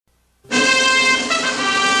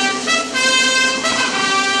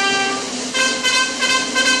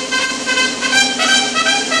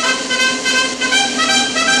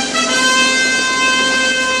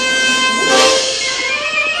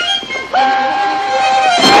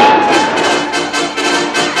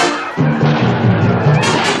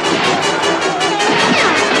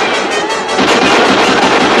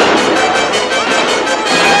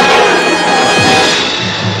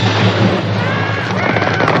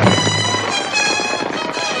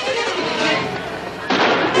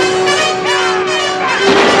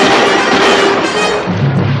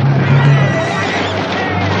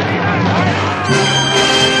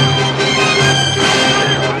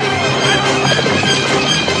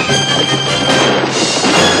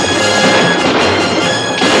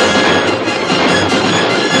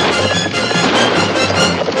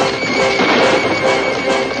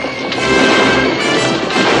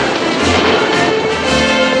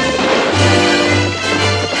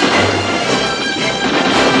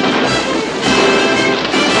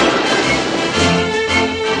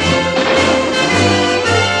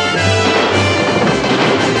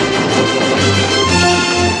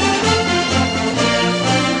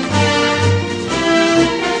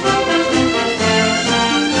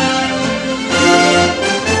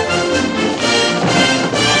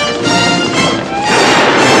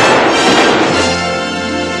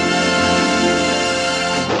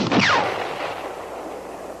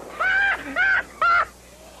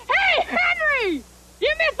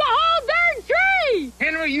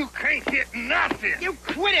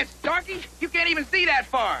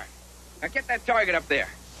that target up there.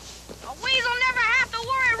 A weasel never have to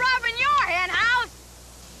worry robbing your hen house.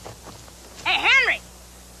 Hey, Henry,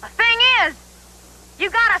 the thing is, you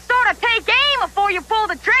gotta sort of take aim before you pull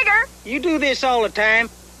the trigger. You do this all the time.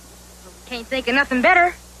 Can't think of nothing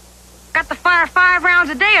better. Got to fire 5 rounds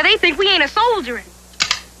a day or they think we ain't a soldiering.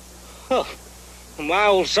 Oh, my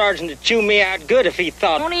old sergeant would chew me out good if he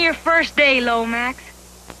thought... Only your first day, Lomax.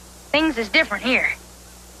 Things is different here.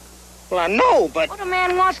 Well, I know, but... What a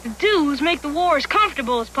man wants to do is make the war as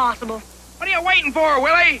comfortable as possible. What are you waiting for,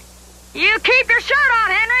 Willie? You keep your shirt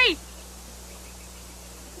on, Henry!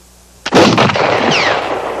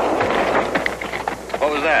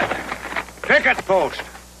 What was that? Picket post.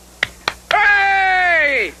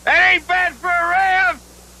 Hey! That ain't bad for a ram!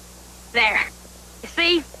 There. You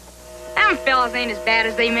see? Them fellas ain't as bad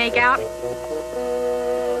as they make out.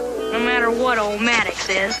 No matter what old Maddox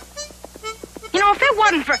says. You know, if it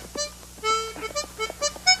wasn't for...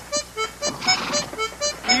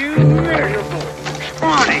 You miserable,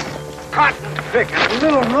 scrawny, cotton-picking,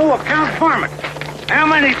 little no-account varmint. How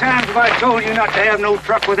many times have I told you not to have no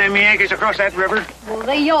truck with them Yankees across that river? Well,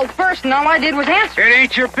 they yelled first, and all I did was answer. It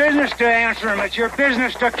ain't your business to answer them. It's your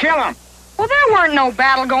business to kill them. Well, there weren't no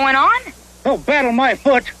battle going on. Oh, battle my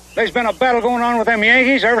foot. There's been a battle going on with them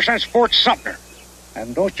Yankees ever since Fort Sumter.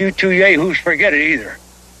 And don't you two yahoos forget it either.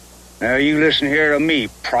 Now, you listen here to me,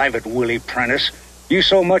 Private Willie Prentice. You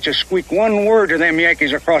so much as squeak one word to them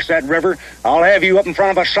Yankees across that river, I'll have you up in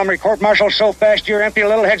front of a summary court-martial so fast your empty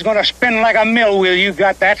little head's gonna spin like a mill wheel. You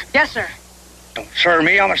got that? Yes, sir. Don't sir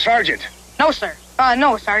me, I'm a sergeant. No, sir.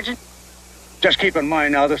 No, Sergeant. Just keep in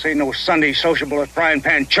mind now, this ain't no Sunday sociable at Frying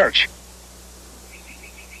Pan Church.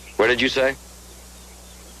 Where did you say?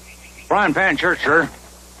 Frying Pan Church, sir.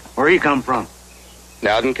 Where he come from?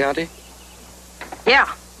 Loudoun County?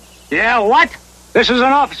 Yeah. Yeah, what? This is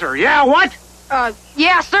an officer. Yeah, what?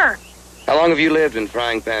 Yeah, sir. How long have you lived in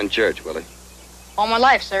Frying Pan Church, Willie? All my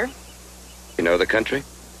life, sir. You know the country?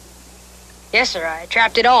 Yes, sir. I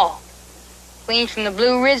trapped it all. Clean from the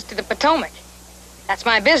Blue Ridge to the Potomac. That's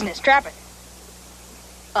my business, trapping.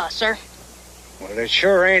 Sir. Well, it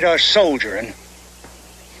sure ain't us soldiering.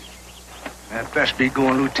 That best be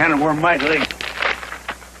going, Lieutenant. We're mighty late.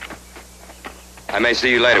 I may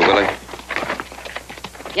see you later, Willie.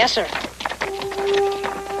 Yes, sir.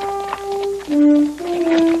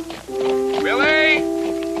 Willie!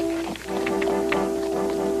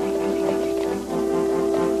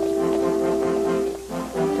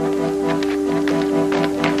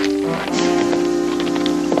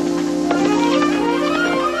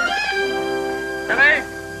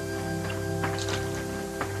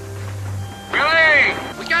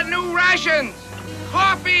 Rations!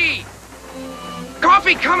 Coffee!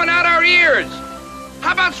 Coffee coming out our ears!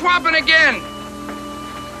 How about swapping again?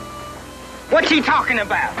 What's he talking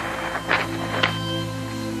about?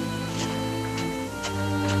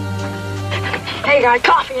 Hey, got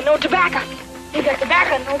coffee and no tobacco. He got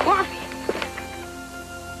tobacco and no coffee.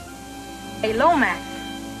 Hey, Lomax,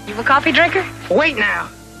 you a coffee drinker? Wait now.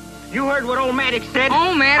 You heard what old Maddox said?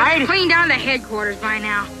 Oh, man, I'm clean down to headquarters by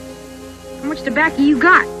now. How much tobacco you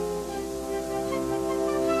got?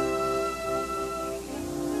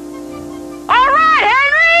 All right,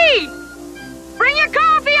 Henry! Bring your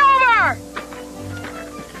coffee over!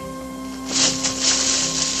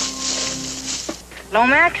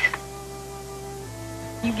 Lomax,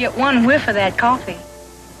 you get one whiff of that coffee.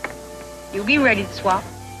 You'll be ready to swap.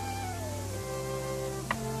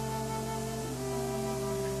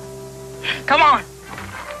 Come on.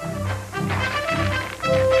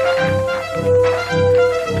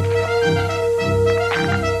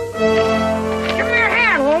 Give me your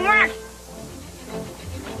hand, Lomax.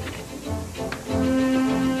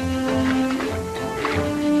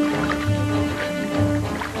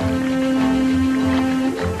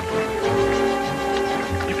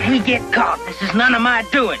 If we get caught, this is none of my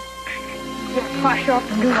doing. Just flash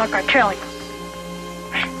off and do like I tell you.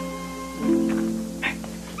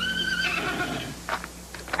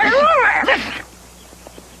 Hey, Lomax! Listen!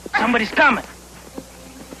 Somebody's coming.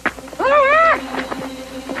 Lomax!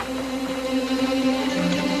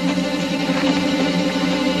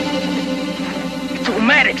 It's old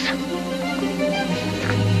Maddox.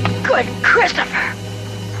 Good Christopher!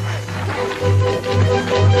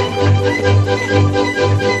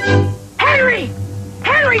 Henry!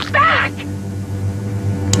 Henry's back!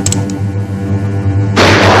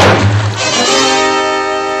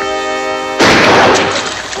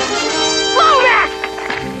 Lomax!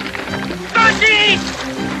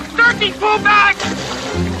 Starchy, pull back!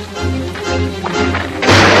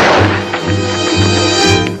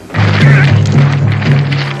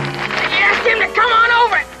 Ask him to come on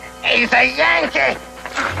over. He's a Yankee.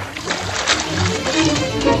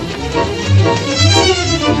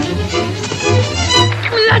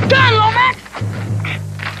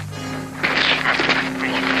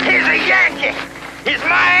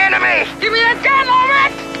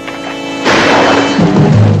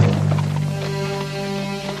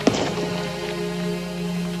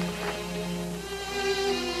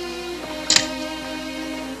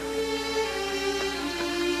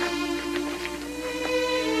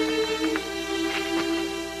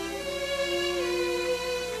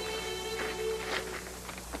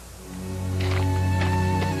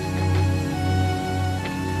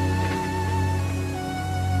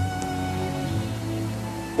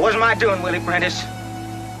 am I doing, Willie Prentice?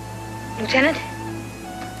 Lieutenant?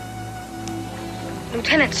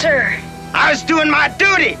 Lieutenant, sir. I was doing my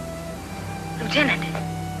duty! Lieutenant.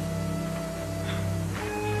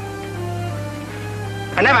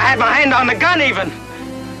 I never had my hand on the gun, even.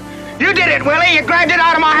 You did it, Willie. You grabbed it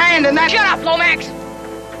out of my hand and that... Shut up, Lomax!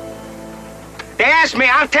 They asked me.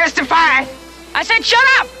 I'll testify. I said shut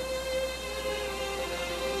up!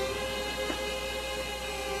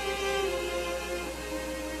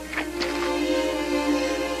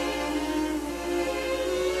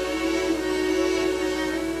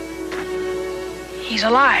 He's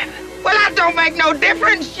alive. Well, that don't make no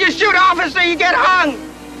difference. You shoot an officer, you get hung.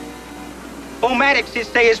 Old Maddox did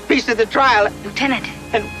say his piece of the trial. Lieutenant.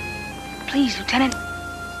 And... Please, Lieutenant.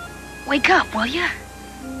 Wake up, will you?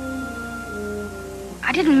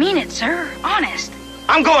 I didn't mean it, sir. Honest.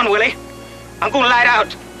 I'm going, Willie. I'm going to light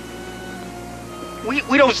out.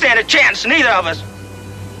 We don't stand a chance, neither of us.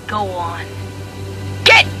 Go on.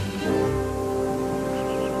 Get!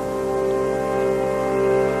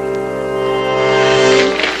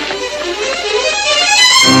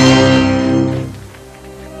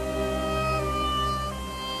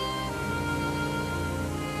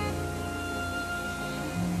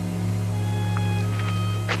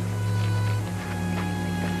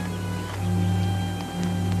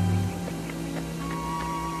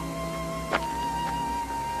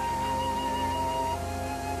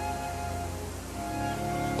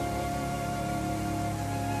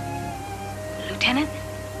 Lieutenant?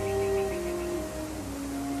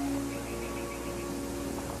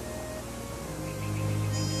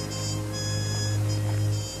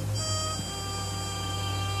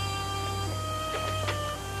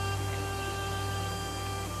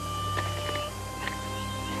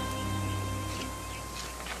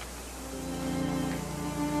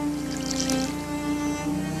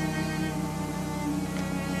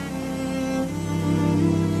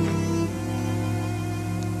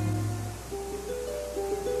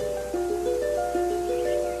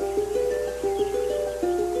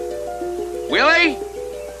 Willie?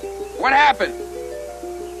 What happened?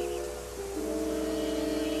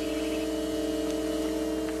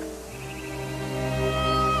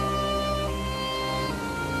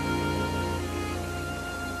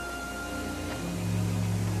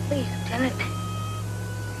 Please, Lieutenant.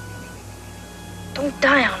 Don't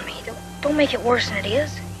die on me. Don't make it worse than it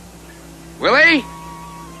is. Willie?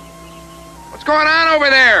 What's going on over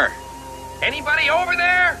there? Anybody over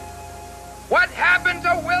there? What happened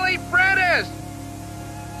to Willie Prentice?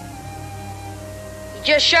 You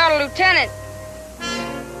just shot a lieutenant.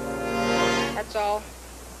 That's all.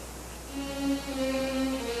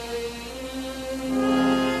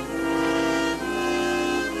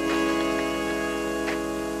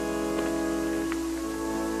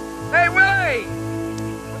 Hey, Willie!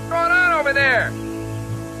 What's going on over there?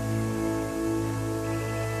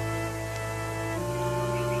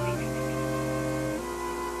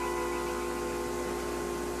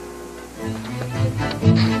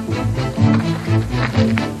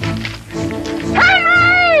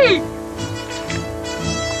 Henry!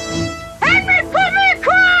 Henry, put me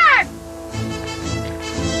across!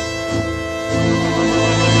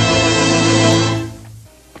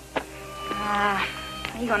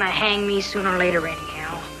 You're gonna hang me sooner or later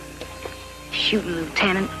anyhow. Shooting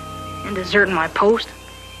lieutenant and deserting my post.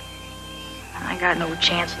 I got no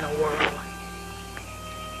chance in the world.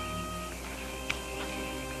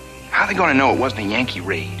 How are they gonna know it wasn't a Yankee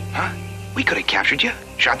raid, huh? We could have captured you,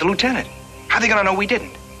 shot the lieutenant. How are they gonna know we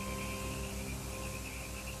didn't?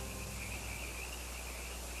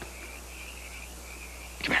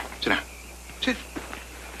 Come here, sit down. Sit.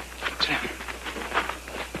 Sit down.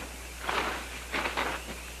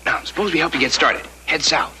 Now, suppose we help you get started. Head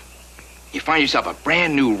south. You find yourself a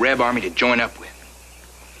brand new Reb army to join up with.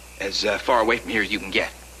 As far away from here as you can get.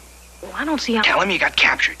 Well, I don't see how... Tell them you got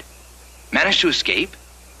captured. Managed to escape.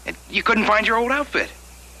 And you couldn't find your old outfit.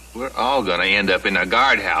 We're all gonna end up in a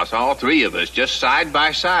guardhouse, all three of us, just side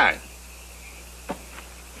by side.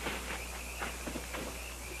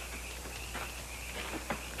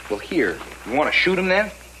 Well, here. You want to shoot him then?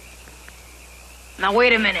 Now,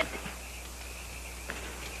 wait a minute.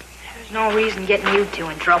 There's no reason getting you two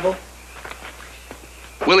in trouble.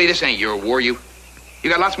 Willie, this ain't your war. You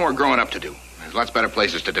got lots more growing up to do. There's lots better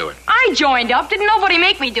places to do it. I joined up. Didn't nobody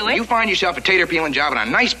make me do it? You find yourself a tater peeling job in a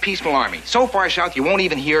nice, peaceful army. So far south, you won't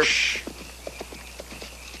even hear... Shh.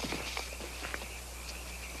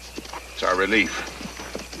 It's our relief.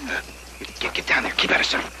 Get down there. Keep out of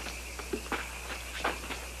sight.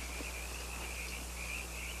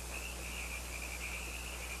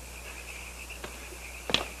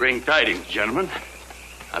 Bring tidings, gentlemen.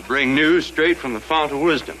 I bring news straight from the fount of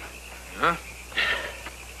wisdom. Huh?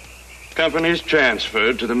 Company's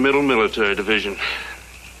transferred to the Middle Military Division.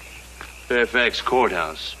 Fairfax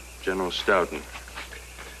Courthouse, General Stoughton.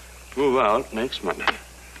 Move out next Monday.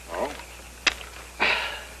 Oh?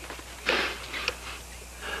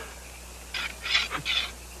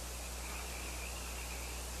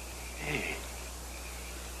 Hey,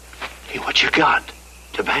 what you got?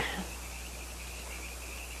 Tobacco?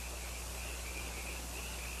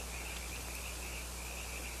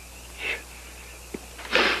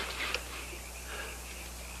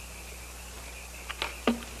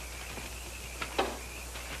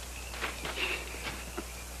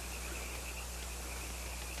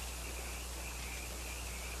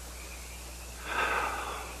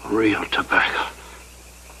 Real tobacco.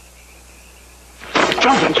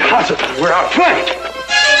 Jump into hospital. We're outflanked.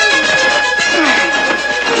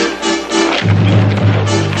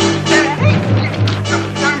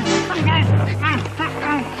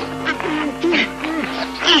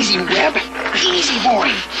 Easy, Reb. Easy,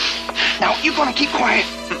 boy. Now, you gonna keep quiet.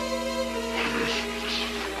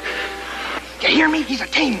 You hear me? He's a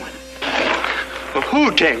tame one. Well,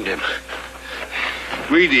 who tamed him?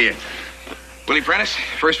 We did. Willie Prentice,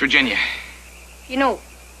 1st Virginia. You know,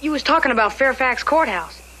 you was talking about Fairfax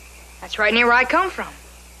Courthouse. That's right near where I come from.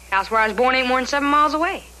 House where I was born ain't more than 7 miles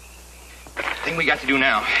away. The thing we got to do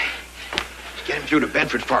now is get him through to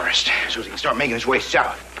Bedford Forest so he can start making his way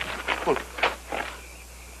south.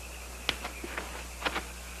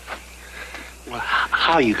 Well,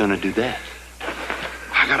 how are you gonna do that?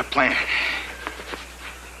 I got a plan.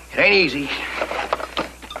 It ain't easy.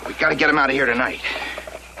 But we gotta get him out of here tonight.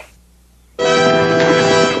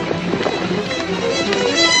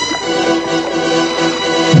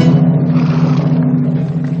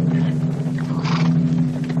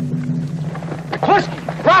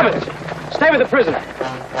 Robbins, stay with the prisoner.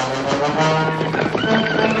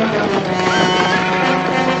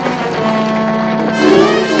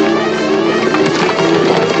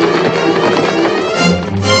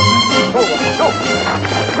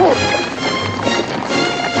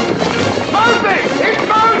 Mosby! It's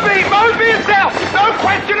Mosby! Mosby himself! No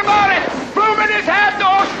question about it! Broom in his hand,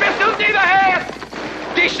 dogs, pistols in either hand!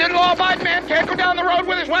 Decent law-abiding man can't go down the road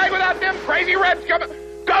with his wagon without them crazy Rebs coming.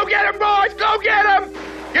 Go get him, boys! Go get him!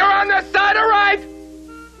 You're on the side of right!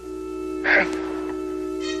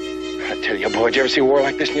 I tell you, boy, did you ever see a war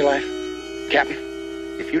like this in your life? Captain,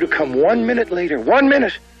 if you'd have come 1 minute later, 1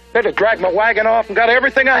 minute, they'd have dragged my wagon off and got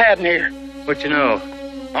everything I had in here. What you know?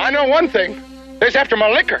 I know one thing. They's after my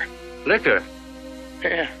liquor. Liquor?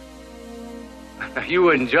 Yeah. You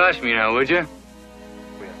wouldn't josh me now, would you?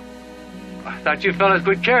 I thought you fellas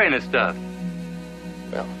quit carrying this stuff.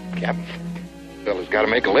 Well, Captain, fella's got to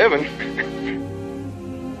make a living.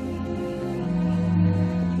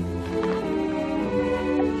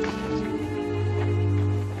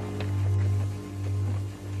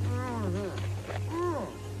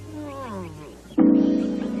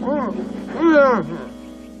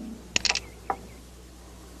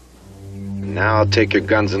 Now I'll take your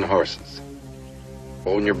guns and horses,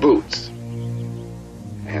 own your boots,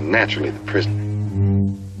 and naturally the prisoner.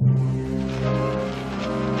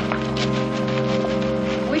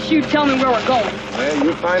 Wish you'd tell me where we're going. Well,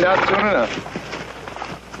 you'll find out soon enough.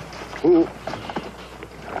 Who?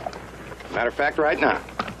 Matter of fact, right now.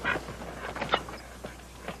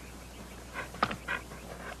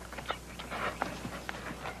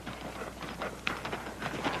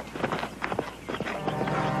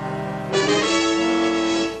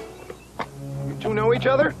 You two know each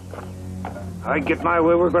other? I get my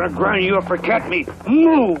way, we're gonna grind you up for cat meat.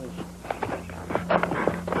 Move!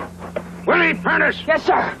 Willie Prentice! Yes,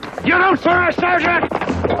 sir. You don't sir, Sergeant!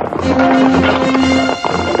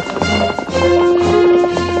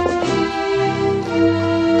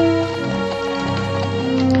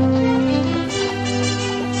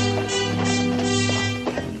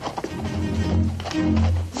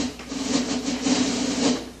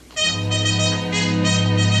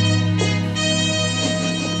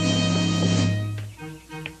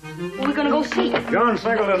 Who are we gonna go see? John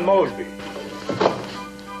Singleton Mosby.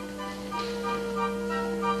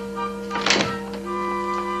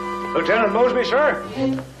 Lieutenant Mosby, sir?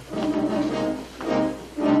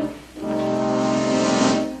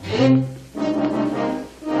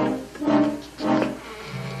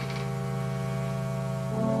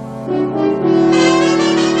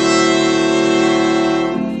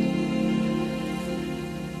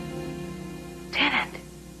 Lieutenant.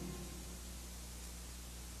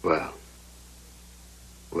 Well,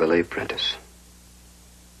 Willie Prentice.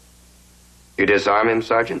 You disarm him,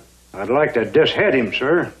 Sergeant? I'd like to dishead him,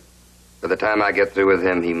 sir. By the time I get through with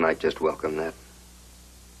him, he might just welcome that.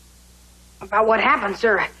 About what happened,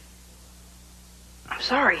 sir? I'm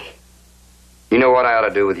sorry. You know what I ought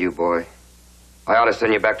to do with you, boy? I ought to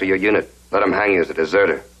send you back to your unit. Let him hang you as a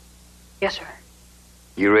deserter. Yes, sir.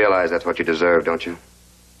 You realize that's what you deserve, don't you?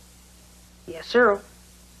 Yes, sir.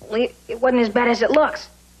 Only it wasn't as bad as it looks.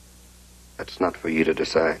 That's not for you to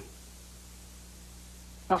decide.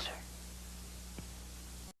 No, sir.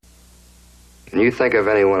 Can you think of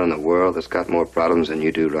anyone in the world that's got more problems than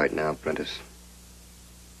you do right now, Prentice?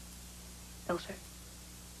 No, sir.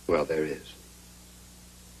 Well, there is.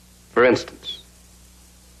 For instance,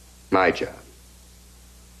 my job.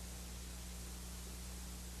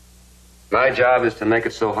 My job is to make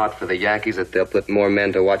it so hot for the Yankees that they'll put more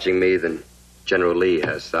men to watching me than General Lee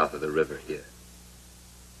has south of the river here.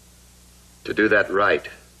 To do that right,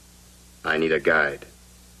 I need a guide.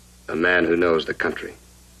 A man who knows the country.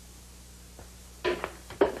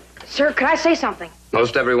 Sir, could I say something?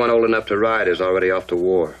 Most everyone old enough to ride is already off to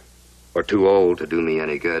war. Or too old to do me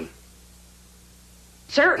any good.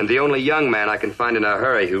 Sir? And the only young man I can find in a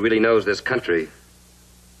hurry who really knows this country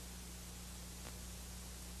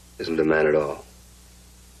isn't a man at all.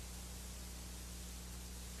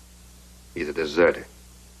 He's a deserter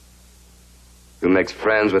who makes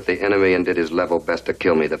friends with the enemy and did his level best to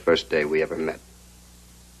kill me the first day we ever met.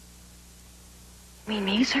 You mean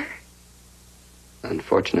me, sir?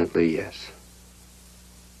 Unfortunately, yes.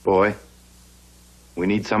 Boy, we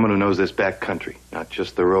need someone who knows this back country, not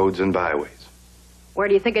just the roads and byways. Where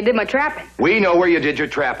do you think I did my trapping? We know where you did your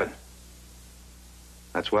trapping.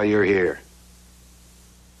 That's why you're here.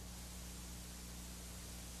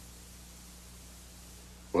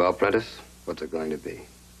 Well, Prentice, what's it going to be?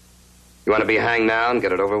 You want to be hanged now and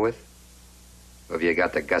get it over with? Or have you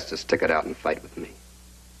got the guts to stick it out and fight with me?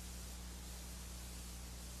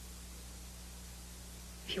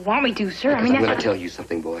 If you want me to, sir, I'm going to tell you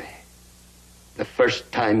something, boy. The first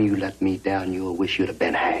time you let me down, you'll wish you'd have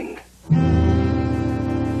been hanged.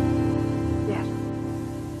 Yes.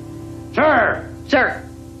 Sir! Sir!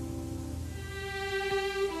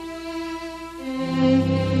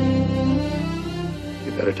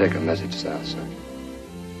 You better take a message south, sir.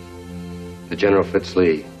 To General Fitz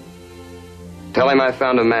Lee. Tell him I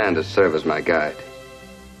found a man to serve as my guide.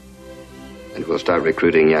 And we'll start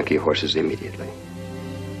recruiting Yankee horses immediately.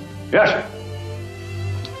 Yes, sir.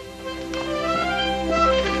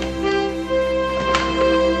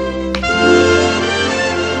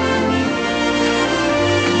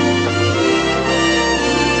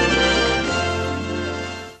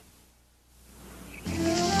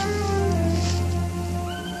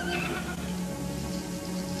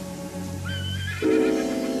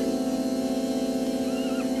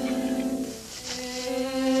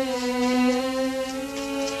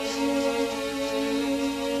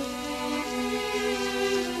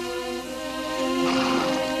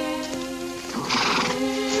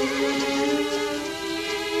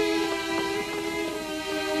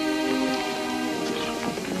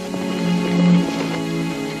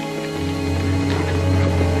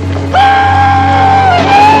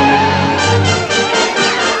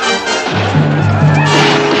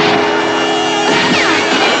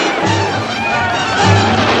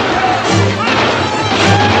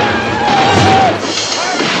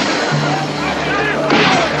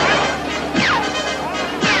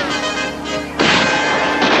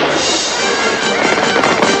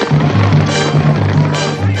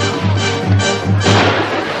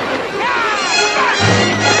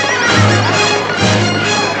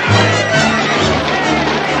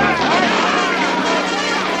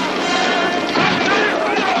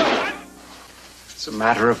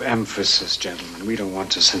 Matter of emphasis, gentlemen. We don't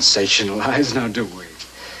want to sensationalize, now do we?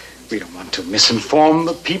 We don't want to misinform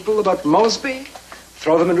the people about Mosby,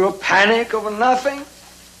 throw them into a panic over nothing.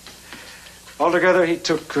 Altogether, he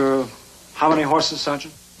took, how many horses,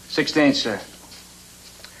 Sergeant? 16, sir.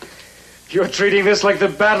 You're treating this like the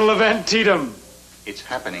Battle of Antietam. It's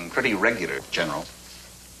happening pretty regular, General.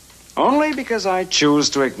 Only because I choose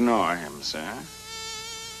to ignore him, sir.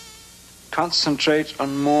 Concentrate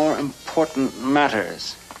on more important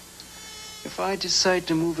matters. If I decide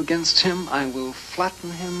to move against him, I will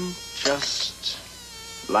flatten him just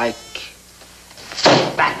like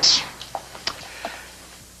that.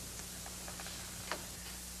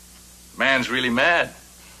 Man's really mad.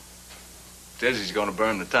 Says he's going to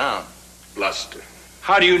burn the town. Bluster.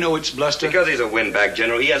 How do you know it's bluster? Because he's a windbag,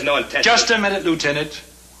 General. He has no intention. Just a minute, Lieutenant.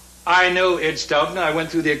 I know Ed Stoughton. I went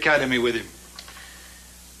through the academy with him.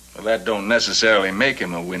 Well, that don't necessarily make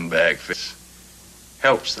him a windbag.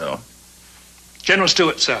 Helps, though. General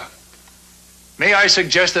Stewart, sir. May I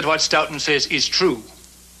suggest that what Stoughton says is true?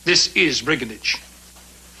 This is brigandage.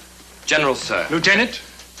 General, sir. Lieutenant,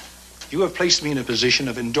 you have placed me in a position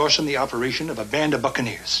of endorsing the operation of a band of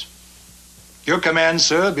buccaneers. Your command,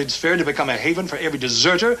 sir, bids fair to become a haven for every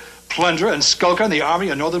deserter, plunderer, and skulker in the Army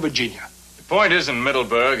of Northern Virginia. The point isn't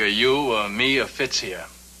Middleburg or you or me or Fitz here.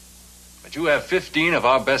 But you have 15 of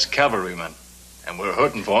our best cavalrymen, and we're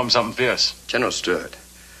hurting for them something fierce. General Stewart,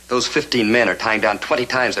 those 15 men are tying down 20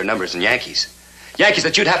 times their numbers than Yankees. Yankees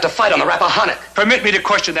that you'd have to fight on the Rappahannock. Permit me to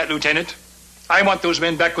question that, Lieutenant. I want those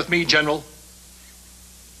men back with me, General.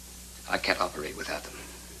 I can't operate without them.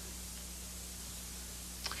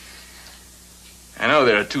 I know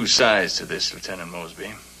there are two sides to this, Lieutenant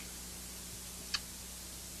Mosby.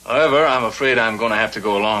 However, I'm afraid I'm going to have to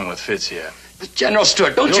go along with Fitz here. But General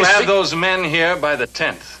Stewart, don't you You'll see... have those men here by the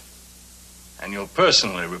 10th. And you'll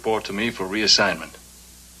personally report to me for reassignment.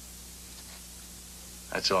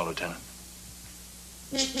 That's all, Lieutenant.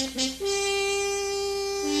 Yes,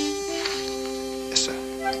 sir.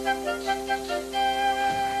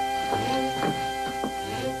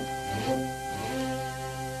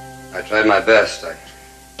 I tried my best. I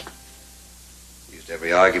used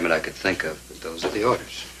every argument I could think of, but those are the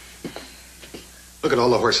orders. Look at all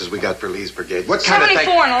the horses we got for Lee's brigade. What kind of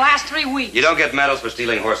 74 thing? in the last 3 weeks. You don't get medals for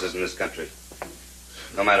stealing horses in this country.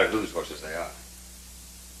 No matter whose horses they are.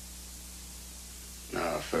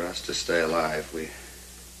 Now, for us to stay alive, we've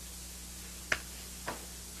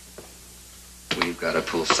got to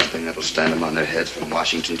pull something that'll stand them on their heads from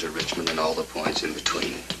Washington to Richmond and all the points in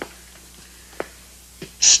between.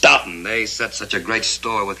 Stoughton, they set such a great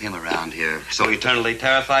store with him around here. So eternally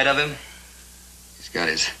terrified of him. He's got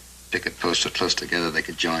his picket posts so close together they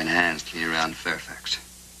could join hands clean around Fairfax.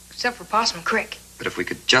 Except for Possum Creek. But if we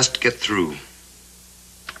could just get through.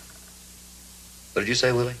 What did you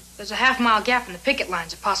say, Willie? There's a half-mile gap in the picket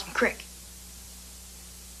lines at Possum Creek.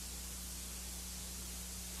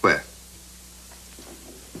 Where?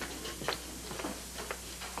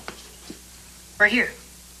 Right here.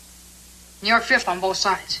 New York 5th on both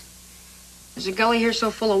sides. There's a gully here so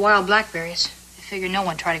full of wild blackberries, I figure no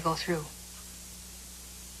one tried to go through.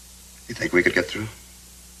 You think we could get through?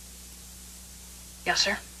 Yes,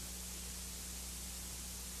 sir.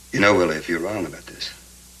 You know, Willie, if you're wrong about this,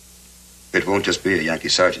 it won't just be a Yankee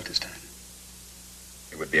sergeant this time.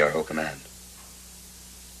 It would be our whole command.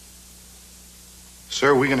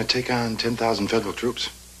 Sir, we're going to take on 10,000 federal troops.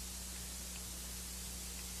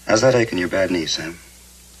 How's that aching your bad knee, Sam?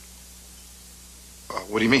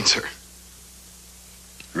 What do you mean, sir?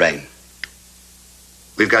 Rain.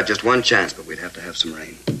 We've got just one chance, but we'd have to have some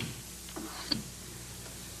rain.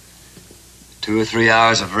 2 or 3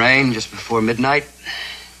 hours of rain just before midnight.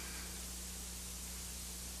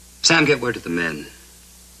 Sam, get word to the men.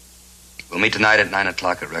 We'll meet tonight at 9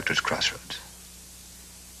 o'clock at Rector's Crossroads.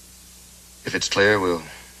 If it's clear, we'll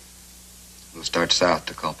start south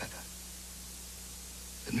to Culpeper.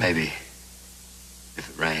 But maybe, if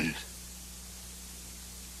it rains,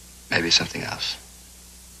 maybe something else.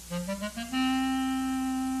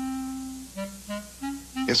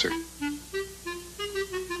 Yes, sir.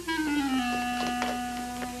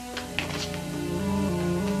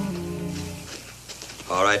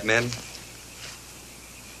 All right, men.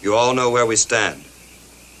 You all know where we stand.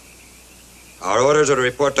 Our orders are to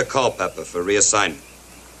report to Culpeper for reassignment.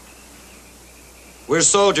 We're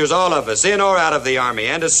soldiers, all of us, in or out of the Army,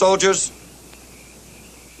 and as soldiers,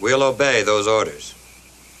 we'll obey those orders.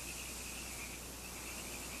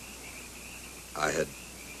 I had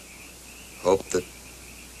hoped that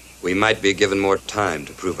we might be given more time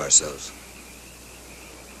to prove ourselves.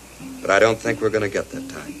 But I don't think we're going to get that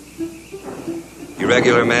time. You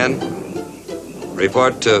regular men,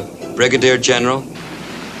 report to Brigadier General.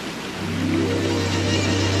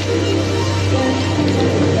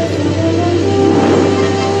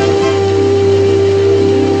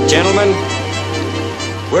 Gentlemen,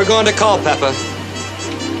 we're going to Culpeper,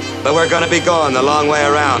 but we're going to be going the long way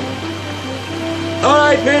around. All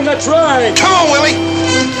right, men, let's ride. Come on, Willie.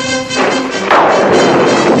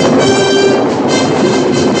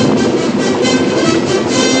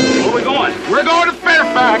 Where are we going? We're going to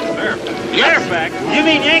Fairfax. Fairfax? You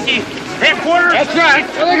mean Yankee headquarters? That's right.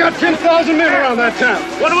 Well, they got 10,000 men around that town.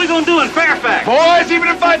 What are we going to do in Fairfax? Boys, even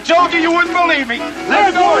if I told you, you wouldn't believe me.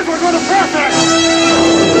 Let's go. We're going to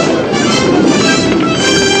Fairfax.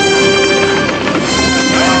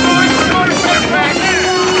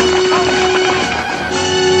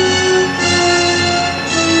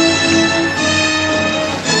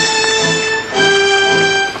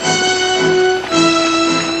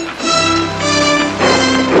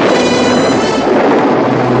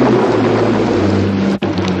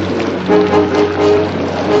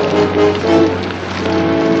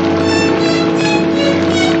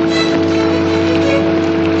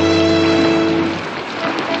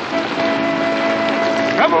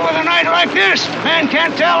 trouble with a night like this. Man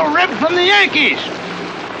can't tell Rib from the Yankees.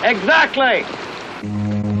 Exactly.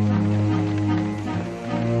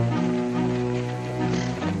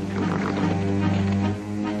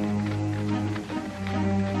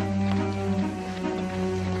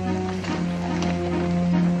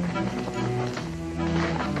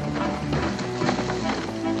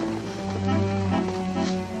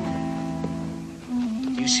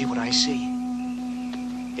 You see what I see?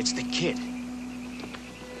 It's the kid.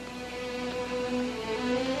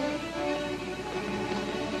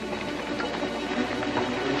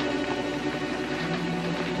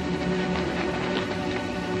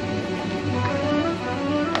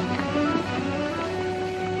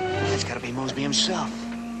 That's gotta be Mosby himself.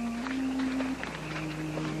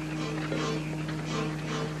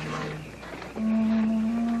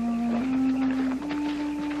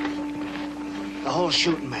 The whole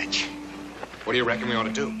shooting match. What do you reckon we ought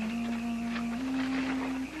to do?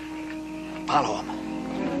 Follow him.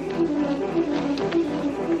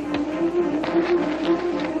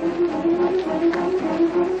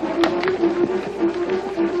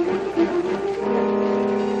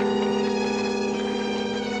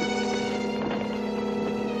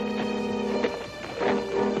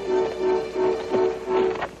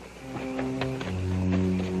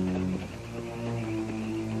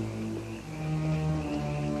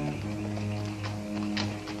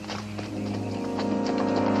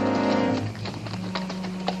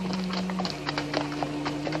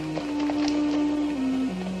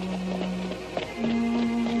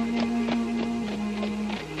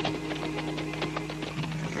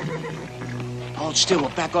 Hold still. We'll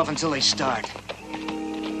back off until they start.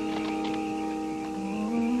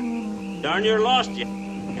 Darn near lost you.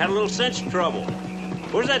 Had a little cinch trouble.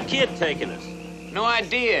 Where's that kid taking us? No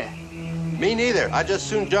idea. Me neither. I'd just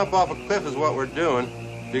soon jump off a cliff is what we're doing.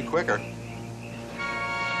 Be quicker.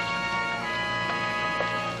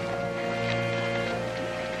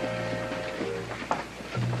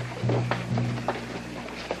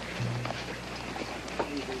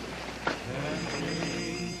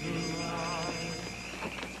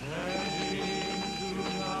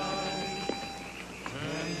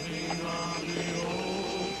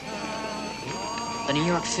 The New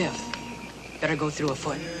York 5th. Better go through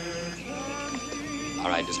afoot. All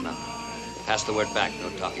right, dismount. Pass the word back. No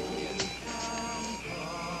talking from here.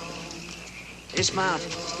 Dismount.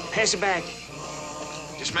 Pass it back.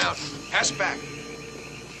 Dismount. Pass it back.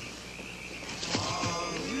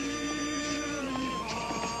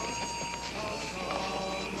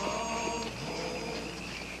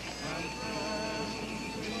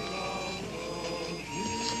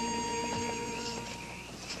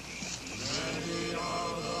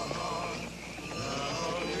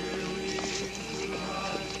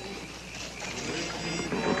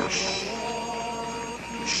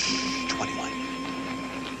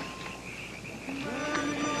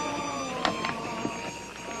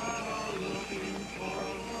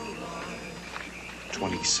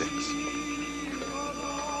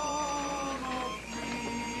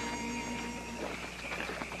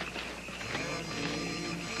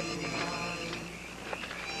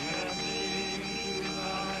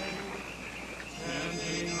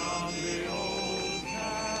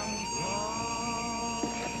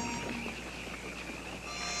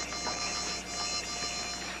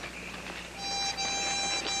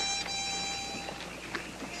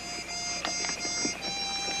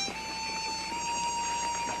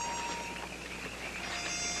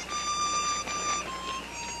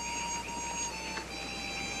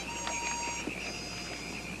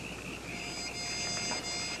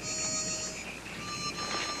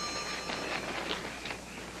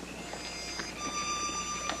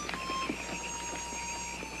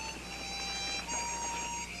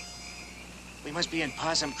 We must be in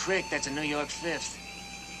Possum Creek. That's a New York 5th.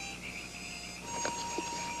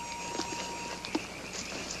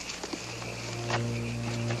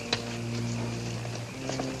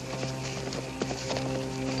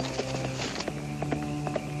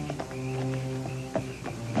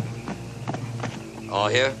 All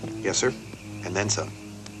here? Yes, sir. And then some.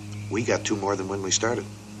 We got 2 more than when we started.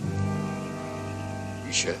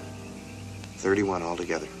 You sure? 31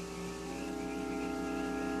 altogether.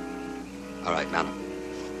 All right, mount him.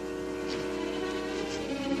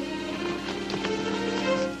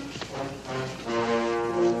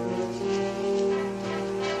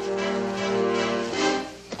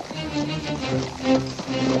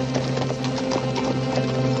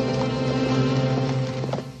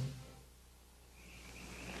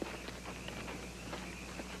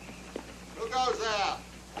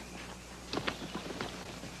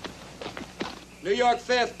 New York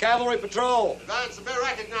 5th, Cavalry Patrol. Advance to be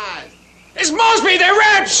recognized. It's Mosby, they're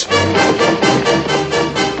Reps!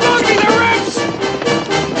 Mosby, they're Reps!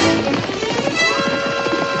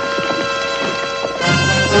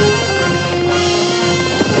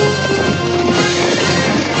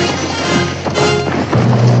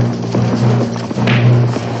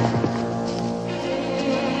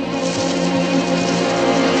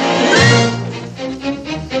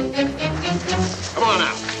 Come on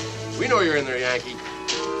out. We know you're in there, Yankee.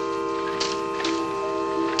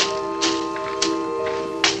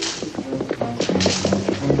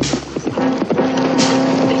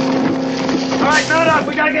 All right, mount up.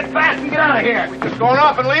 We gotta get fast and get out of here. We just going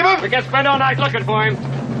off and leave him? We can't spend all night looking for him.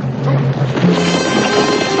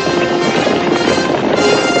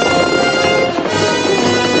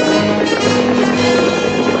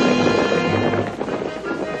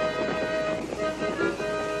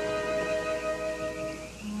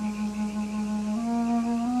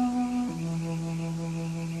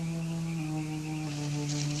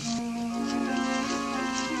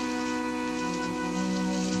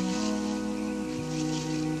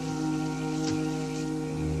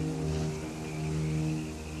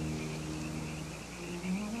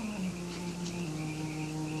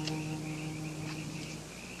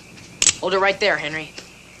 Hold it right there, Henry.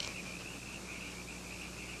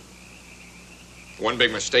 One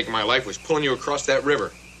big mistake in my life was pulling you across that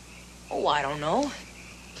river. Oh, I don't know.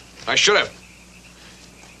 I should have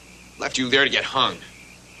left you there to get hung.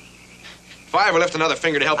 If I ever lift another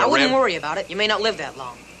finger to help I a wouldn't rebel, worry about it. You may not live that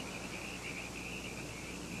long.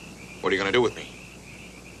 what are you going to do with me?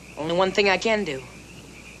 Only one thing I can do.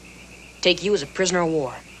 Take you as a prisoner of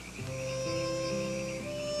war.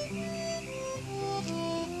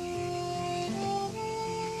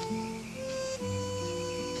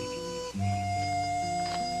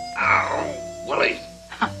 Willie.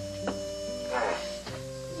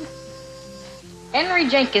 Henry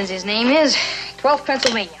Jenkins, his name is. 12th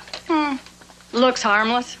Pennsylvania. Looks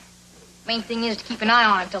harmless. Main thing is to keep an eye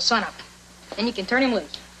on him till sunup. Then you can turn him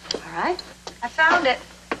loose. All right. I found it.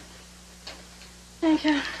 Thank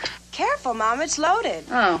you. Careful, Mom. It's loaded.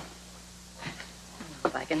 Oh.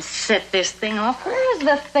 If I can set this thing off. Where's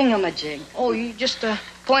the thingamajig? Oh, you just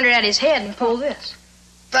point it at his head and pull this.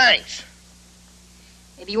 Thanks.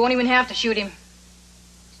 Maybe you won't even have to shoot him.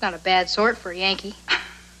 He's not a bad sort for a Yankee.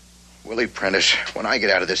 Willie Prentice, when I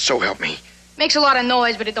get out of this, so help me. Makes a lot of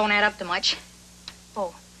noise, but it don't add up to much.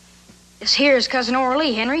 Oh, this here is Cousin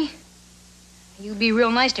Orly, Henry. You'd be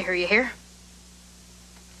real nice to hear you here.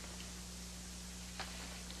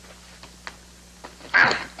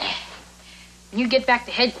 When you get back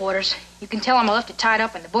to headquarters, you can tell him I left it tied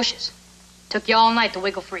up in the bushes. Took you all night to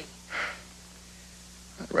wiggle free.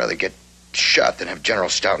 I'd rather get shot than have General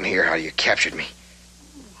Stoughton hear how you captured me.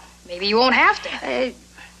 Maybe you won't have to.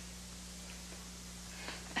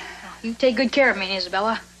 You take good care of me,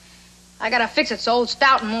 Isabella. I gotta fix it so old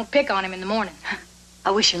Stoughton won't pick on him in the morning.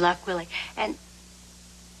 I wish you luck, Willie. And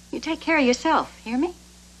you take care of yourself, hear me?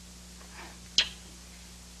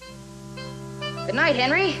 Good night,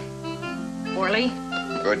 Henry. Orly.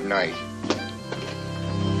 Good night.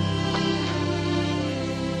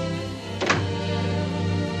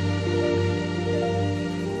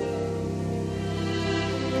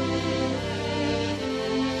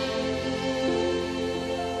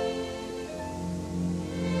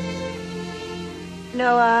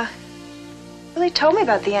 No, Willie told me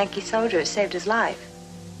about the Yankee soldier who saved his life.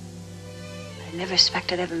 I never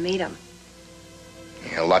expected I'd ever meet him.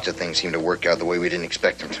 Yeah, lots of things seem to work out the way we didn't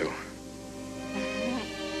expect them to.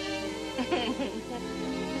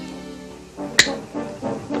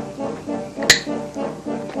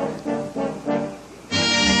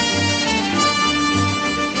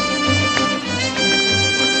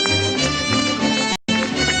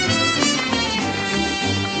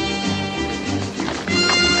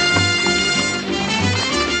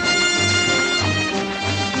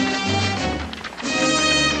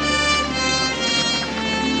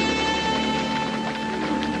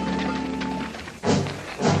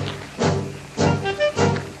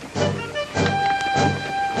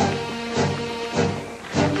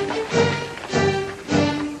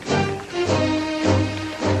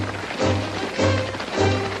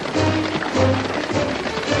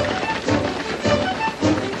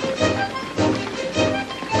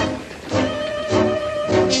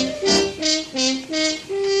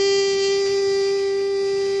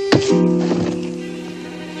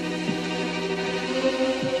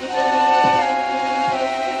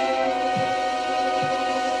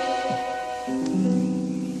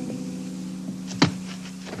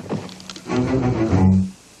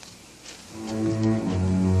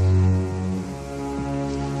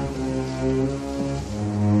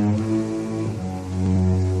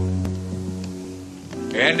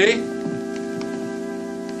 Andy?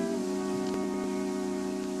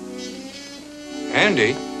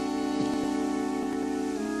 Andy?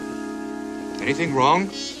 Anything wrong?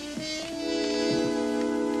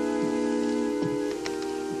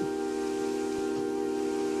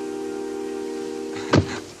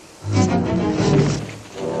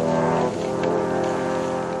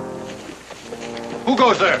 Who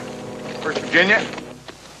goes there? First Virginia?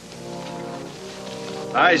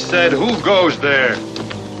 I said, who goes there?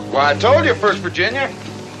 Why, I told you, First Virginia.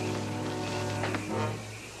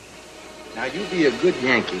 Now, you be a good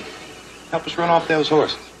Yankee. Help us run off those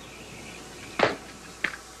horses.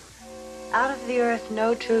 Out of the earth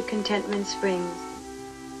no true contentment springs,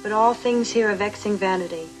 but all things here are vexing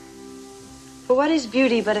vanity. For what is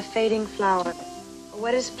beauty but a fading flower? Or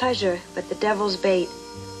what is pleasure but the devil's bait,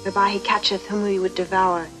 whereby he catcheth whom he would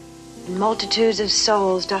devour, and multitudes of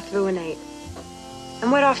souls doth ruinate?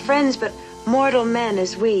 And what are friends but mortal men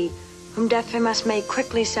as we, whom death must make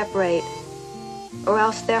quickly separate, or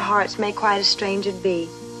else their hearts may quite estranged be,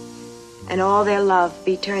 and all their love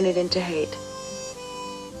be turned into hate.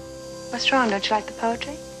 What's wrong? Don't you like the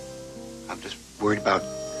poetry? I'm just worried about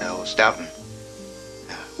old Stoughton.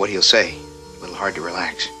 What he'll say. A little hard to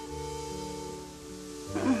relax.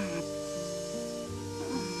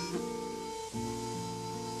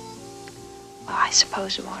 Well, I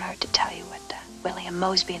suppose it won't hurt to tell you what Willie and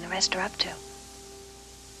Mosby and the rest are up to.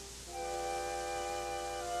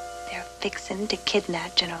 They're fixing to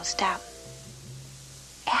kidnap General Stoughton.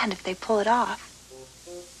 And if they pull it off,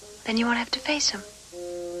 then you won't have to face him.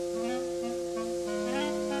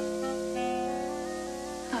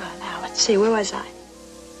 Oh, now, let's see, where was I?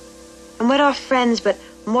 And what are friends but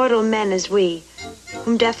mortal men as we,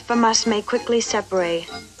 whom death from us may quickly separate,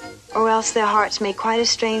 or else their hearts may quite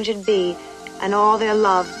estranged be, and all their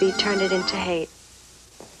love be turned into hate.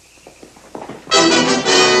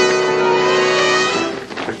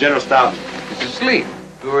 General Stoughton. Mr. Sleep,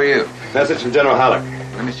 who are you? Message from General Halleck.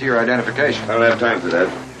 Let me see your identification. I don't have time for that.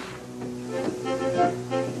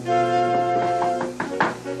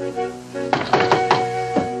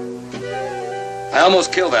 I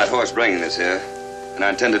almost killed that horse bringing this here, and I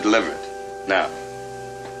intend to deliver it. Now.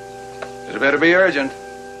 It better be urgent.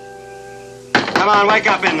 Come on, wake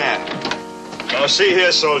up in there. Now, see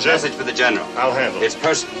here, soldier. Message for the general. I'll handle it. It's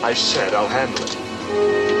personal. I said I'll handle it.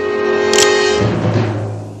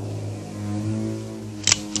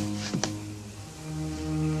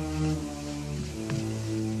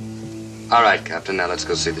 All right, Captain. Now let's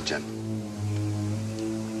go see the general.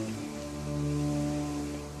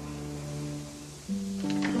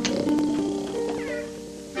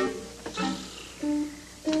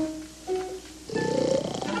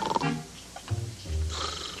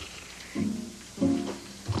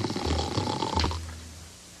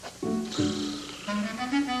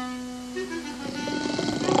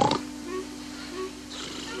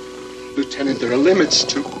 Lieutenant, there are limits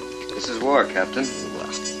to... This is war, Captain.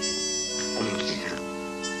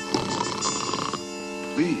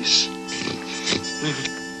 Please.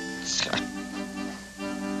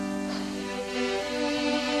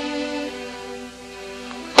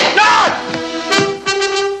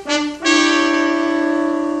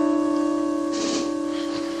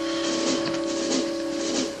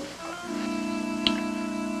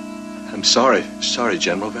 I'm sorry. Sorry,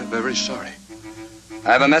 General. Very sorry.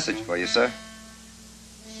 I have a message for you, sir.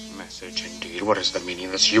 Message, indeed. What is the meaning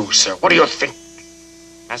of this, you, sir? What do you think?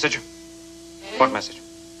 Message? What message?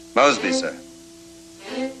 Mosby, sir.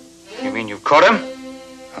 You mean you've caught him?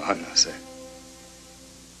 Oh, no, sir.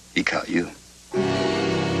 He caught you.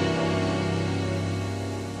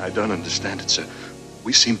 I don't understand it, sir.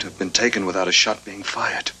 We seem to have been taken without a shot being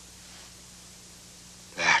fired.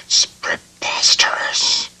 That's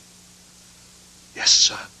preposterous. Yes,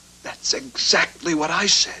 sir. That's exactly what I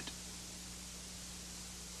said.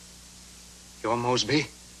 You're Mosby?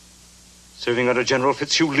 Serving under General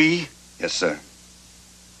Fitzhugh Lee? Yes, sir.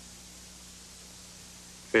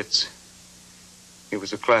 Fitz. He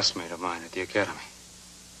was a classmate of mine at the academy.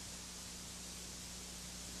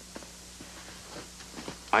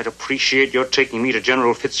 I'd appreciate your taking me to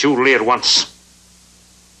General Fitzhugh Lee at once.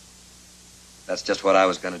 That's just what I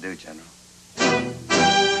was going to do, General.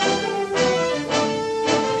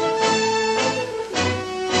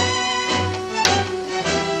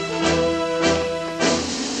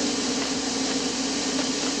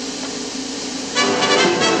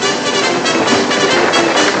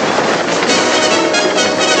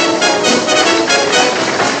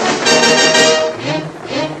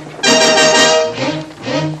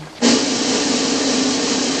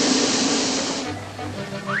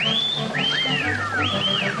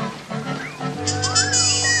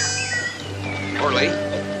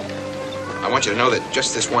 want you to know that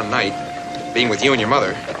just this one night, being with you and your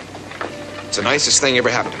mother, it's the nicest thing ever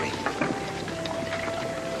happened to me.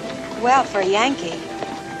 Well, for a Yankee,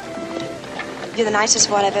 you're the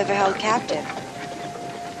nicest one I've ever held captive.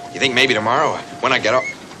 You think maybe tomorrow, when I get up...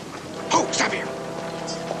 Oh, stop here.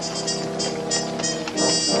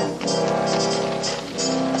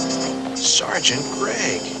 Sergeant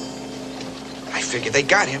Gregg. I figured they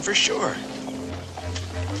got him for sure.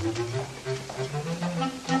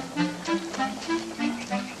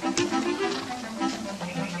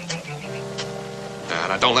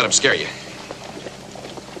 Now, don't let him scare you.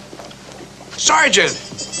 Sergeant!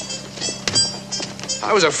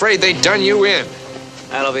 I was afraid they'd done you in.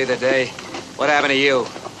 That'll be the day. What happened to you?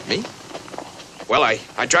 Me? Well, I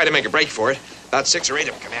tried to make a break for it. About 6 or 8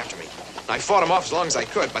 of them come after me. I fought them off as long as I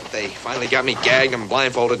could, but they finally got me gagged and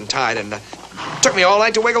blindfolded and tied, and took me all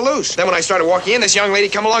night to wiggle loose. Then when I started walking in, this young lady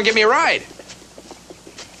come along and give me a ride.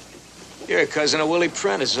 You're a cousin of Willie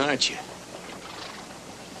Prentice, aren't you?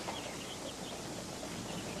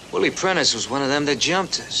 Willie Prentice was one of them that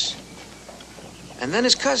jumped us. And then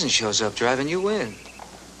his cousin shows up driving you in.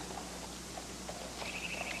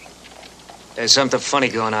 There's something funny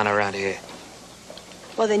going on around here.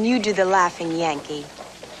 Well, then you do the laughing, Yankee,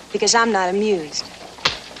 because I'm not amused.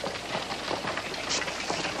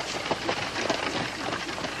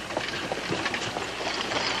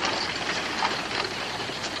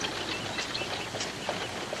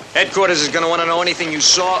 Headquarters is gonna want to know anything you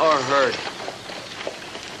saw or heard.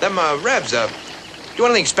 Them, Rebs, do you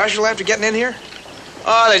want anything special after getting in here?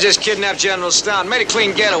 Oh, they just kidnapped General Stout. Made a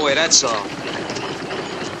clean getaway, that's all.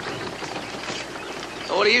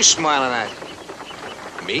 What are you smiling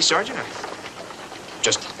at? Me, Sergeant?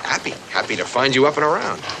 Just happy. Happy to find you up and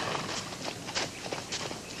around.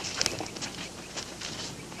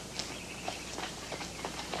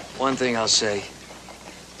 One thing I'll say.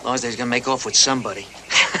 As long as they're gonna make off with somebody.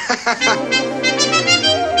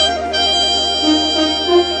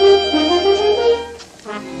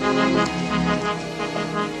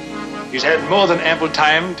 He's had more than ample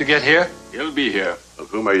time to get here. He'll be here. Of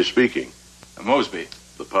whom are you speaking? Mosby.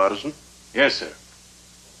 The partisan? Yes, sir.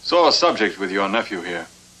 Saw a subject with your nephew here.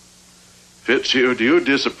 Fitzhugh, do you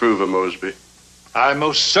disapprove of Mosby? I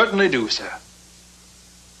most certainly do, sir.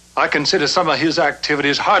 I consider some of his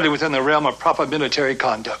activities hardly within the realm of proper military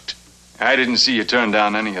conduct. I didn't see you turn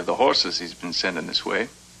down any of the horses he's been sending this way.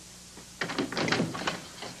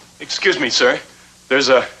 Excuse me, sir. There's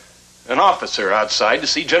an officer outside to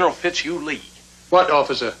see General Fitzhugh Lee. What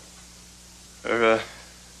officer?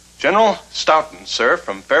 General Stoughton, sir,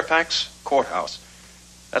 from Fairfax Courthouse.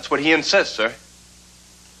 That's what he insists, sir.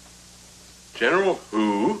 General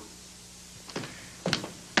who?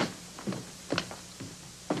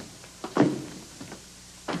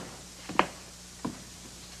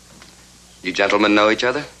 You gentlemen know each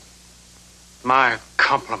other? My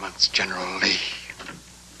compliments, General Lee.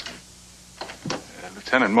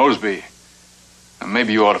 Lieutenant Mosby,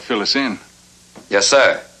 maybe you ought to fill us in. Yes,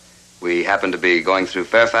 sir. We happened to be going through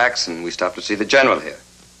Fairfax, and we stopped to see the general here.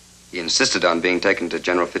 He insisted on being taken to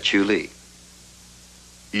General Fitzhugh Lee.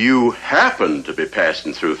 You happened to be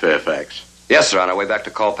passing through Fairfax? Yes, sir, on our way back to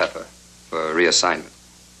Culpeper for reassignment.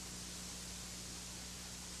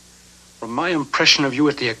 From my impression of you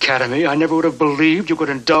at the academy, I never would have believed you could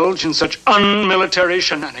indulge in such unmilitary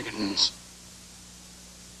shenanigans.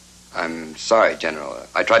 I'm sorry, General.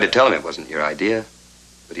 I tried to tell him it wasn't your idea,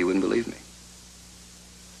 but he wouldn't believe me.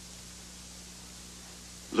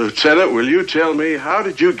 Lieutenant, will you tell me, how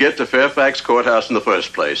did you get to Fairfax Courthouse in the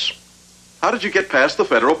first place? How did you get past the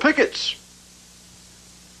federal pickets?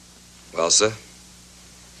 Well, sir,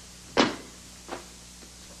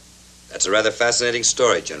 that's a rather fascinating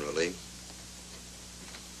story, General Lee.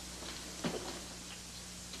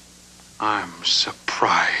 I'm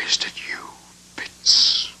surprised at you,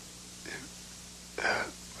 Pitts.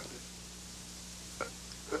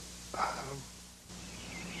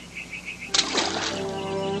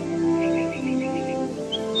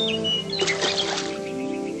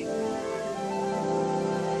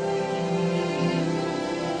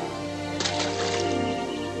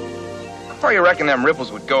 How far you reckon them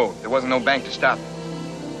ripples would go if there wasn't no bank to stop them?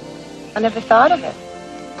 I never thought of it.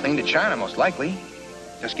 Clean to China, most likely.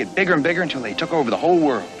 Just get bigger and bigger until they took over the whole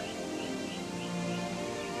world.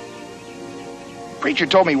 Preacher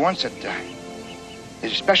told me once that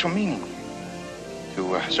there's a special meaning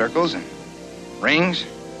to circles and rings.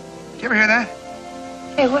 Did you ever hear that?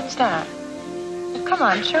 Hey, what's that? Well, come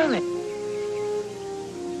on, show me.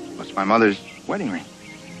 What's my mother's wedding ring?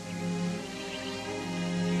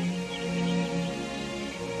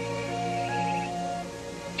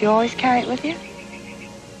 Do you always carry it with you?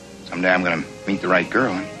 Someday I'm gonna meet the right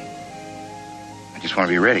girl, and I just want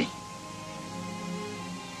to be ready.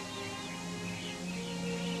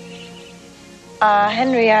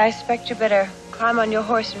 Henry, I expect you better climb on your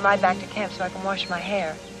horse and ride back to camp so I can wash my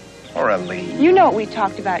hair. Orally. You know what we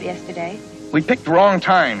talked about yesterday. We picked the wrong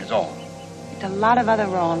time is all. It's a lot of other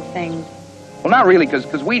wrong things. Well, not really,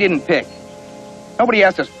 because we didn't pick. Nobody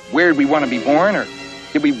asked us where'd we want to be born, or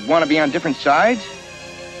did we want to be on different sides?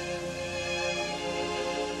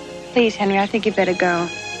 Please, Henry, I think you better go.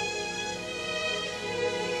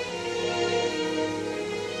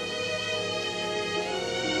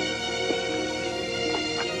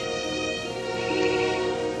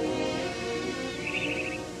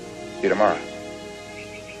 See you tomorrow.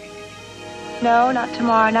 No, not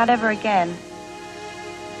tomorrow, not ever again.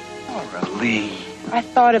 Orally. I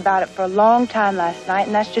thought about it for a long time last night,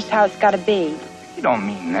 and that's just how it's got to be. You don't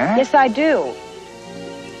mean that. Yes, I do.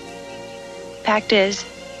 Fact is,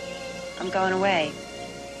 I'm going away.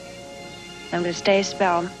 I'm going to stay a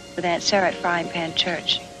spell with Aunt Sarah at Frying Pan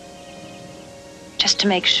Church. Just to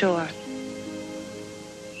make sure.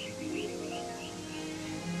 You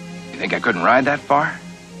think I couldn't ride that far?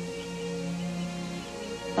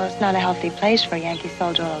 Well, it's not a healthy place for a Yankee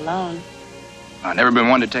soldier all alone. I've never been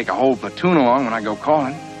one to take a whole platoon along when I go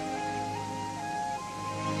calling.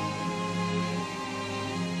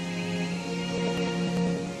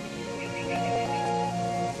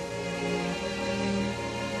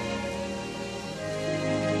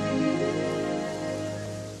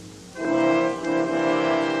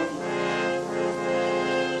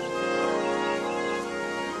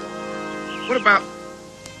 What about...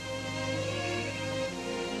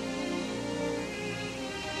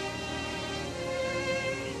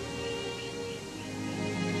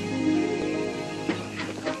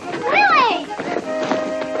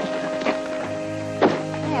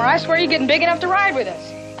 I swear you're getting big enough to ride with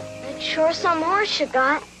us. It's sure some horse you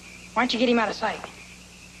got. Why don't you get him out of sight?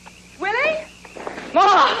 Willie?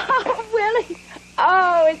 Oh, Willie.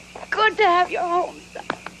 Oh, it's good to have you home, son.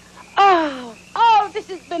 Oh, this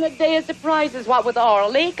has been a day of surprises. What, with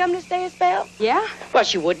Orly come to stay a spell? Yeah? Well,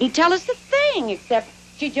 she wouldn't tell us a thing, except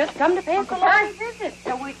she just come to pay us a long visit.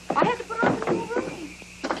 So I had to put her up in the room.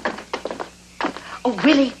 Oh,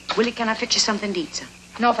 Willie, can I fix you something to eat, son?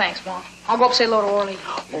 No, thanks, Mom. I'll go up say hello to Orly.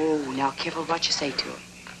 Oh, now careful what you say to her.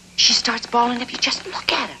 She starts bawling if you just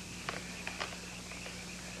look at her.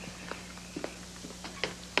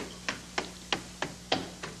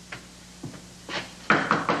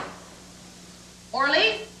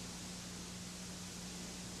 Orly?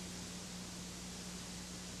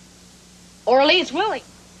 Orly, it's Willie.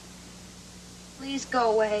 Please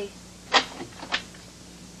go away.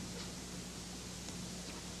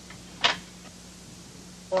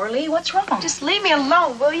 Orly, what's wrong? Just leave me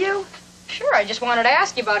alone, will you? Sure, I just wanted to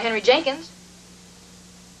ask you about Henry Jenkins.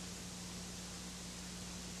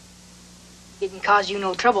 He didn't cause you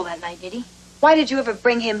no trouble that night, did he? Why did you ever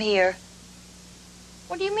bring him here?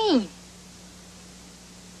 What do you mean?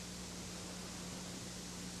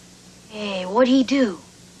 Hey, what'd he do?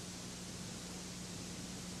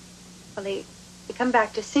 Well, he come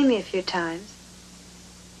back to see me a few times.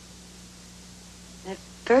 And at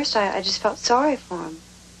first, I just felt sorry for him.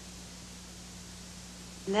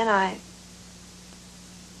 And then I...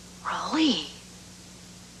 Rolly.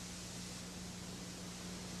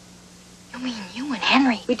 You mean you and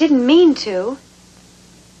Henry? We didn't mean to.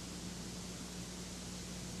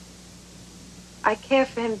 I care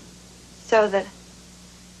for him so that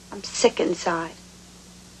I'm sick inside.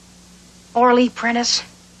 Orly Prentice.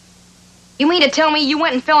 You mean to tell me you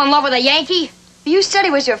went and fell in love with a Yankee? You said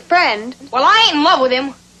he was your friend. Well, I ain't in love with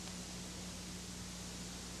him.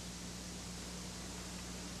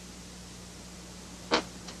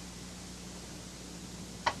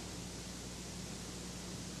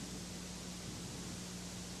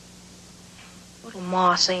 What'll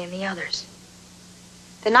Ma say and the others?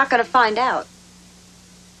 They're not going to find out.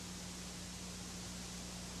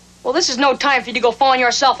 Well, this is no time for you to go falling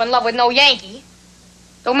yourself in love with no Yankee.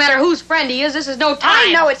 No matter whose friend he is, this is no time.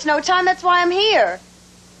 I know it's no time. That's why I'm here.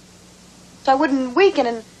 So I wouldn't weaken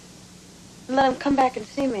and let him come back and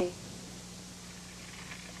see me.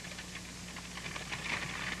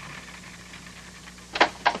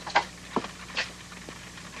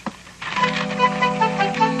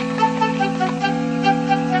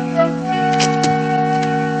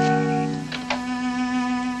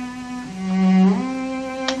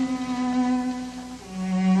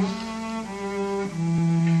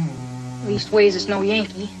 Leastways, it's no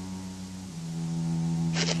Yankee.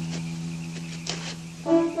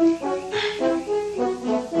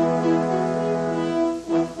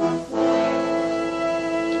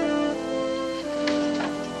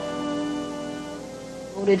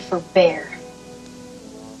 David for bear.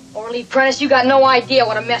 Orly Prentice, you got no idea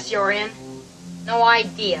what a mess you're in. No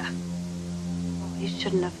idea. Oh, you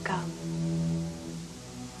shouldn't have come.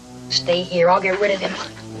 Stay here. I'll get rid of him.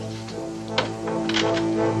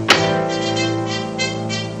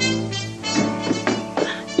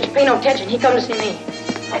 Just pay no attention. He come to see me.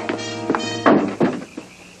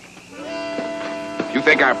 You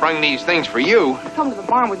think I brung these things for you? Come to the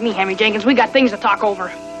barn with me, Henry Jenkins. We got things to talk over.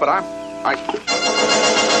 But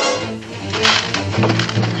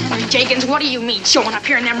Henry Jenkins, what do you mean showing up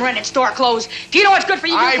here in them rented store clothes? Do you know what's good for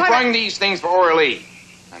you? I brung these things for Orly.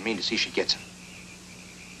 I mean to see she gets them.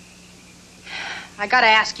 I gotta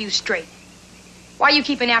ask you straight. Why are you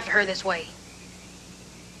keeping after her this way?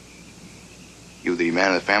 You the man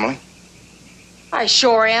of the family? I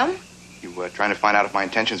sure am. You trying to find out if my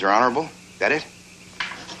intentions are honorable? Is that it?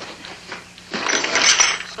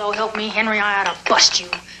 So help me, Henry, I ought to bust you.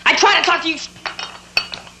 I try to talk to you.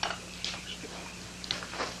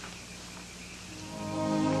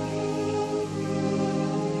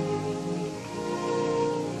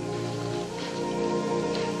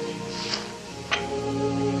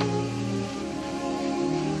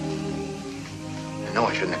 I know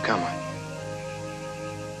I shouldn't have come.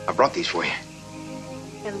 I brought these for you.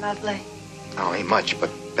 You're lovely. Oh, ain't much, but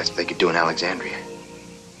best they could do in Alexandria.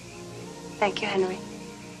 Thank you, Henry.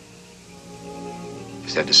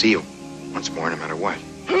 Just had to see you once more, no matter what.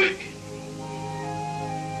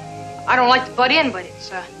 I don't like to butt in, but it's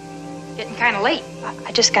getting kind of late.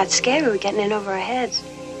 I just got scared we were getting in over our heads.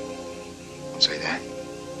 Don't say that.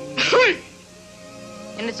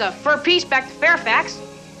 And it's a fur piece back to Fairfax.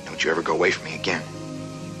 Don't you ever go away from me again.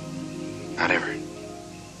 Not ever.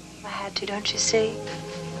 I had to, don't you see?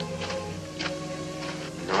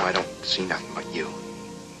 No, I don't see nothing but you.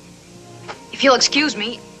 If you'll excuse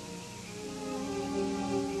me.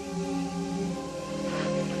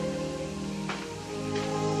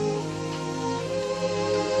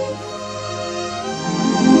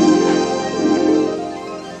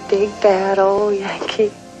 Big bad old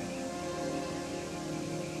Yankee.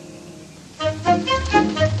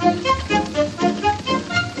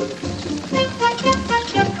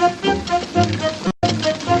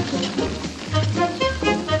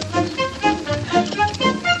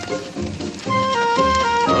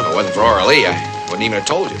 I wouldn't even have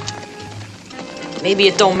told you. Maybe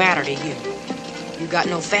it don't matter to you. You got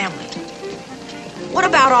no family. What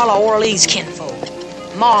about all of Orly's kinfolk?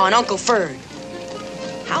 Ma and Uncle Ferd?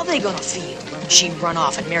 How they gonna feel when she run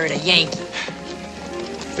off and married a Yankee?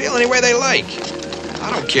 Feel any way they like. I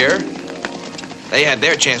don't care. They had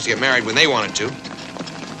their chance to get married when they wanted to.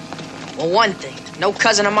 Well, one thing. No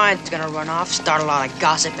cousin of mine's gonna run off, start a lot of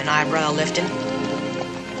gossip and eyebrow lifting.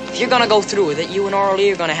 If you're gonna go through with it, you and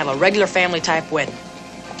Orly are gonna have a regular family-type wedding.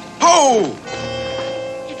 Ho!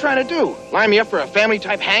 What you trying to do? Line me up for a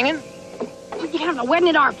family-type hanging? We can have the wedding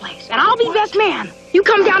at our place, and I'll be best man. You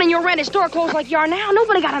come down in your rented store clothes like you are now,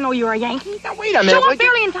 nobody gotta know you're a Yankee. Now, wait a minute. Show up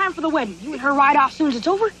barely in time for the wedding. You and her ride off soon as it's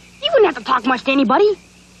over. You wouldn't have to talk much to anybody.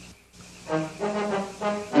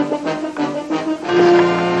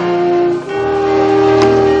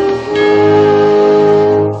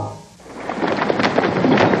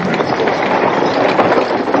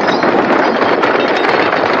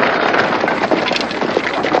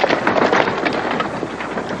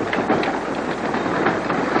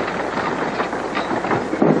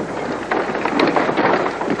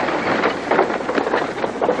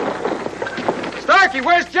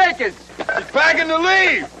 Where's Jenkins? He's packing to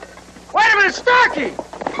leave. Wait a minute, Starkey!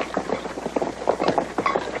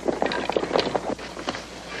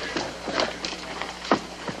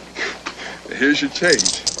 Here's your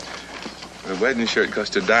change. The wedding shirt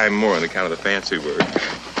cost a dime more on account of the fancy word.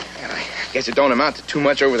 Man, I guess it don't amount to too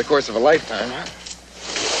much over the course of a lifetime, huh?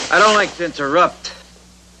 I don't like to interrupt.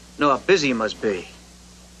 Know how busy you must be.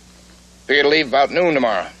 Figure to leave about noon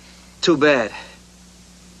tomorrow. Too bad.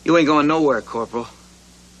 You ain't going nowhere, Corporal.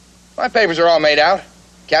 My papers are all made out.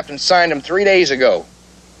 Captain signed them 3 days ago.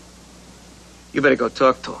 You better go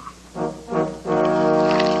talk to him.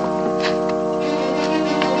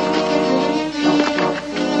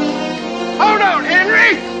 Hold on,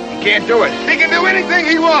 Henry! He can't do it. He can do anything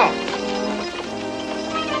he wants.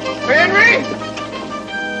 Henry?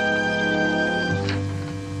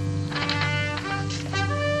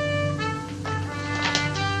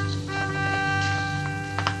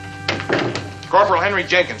 Corporal Henry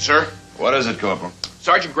Jenkins, sir. What is it, Corporal?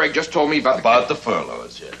 Sergeant Gregg just told me about the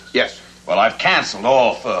furloughs, yes. Yes. Well, I've canceled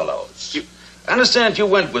all furloughs. I understand you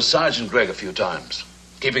went with Sergeant Gregg a few times,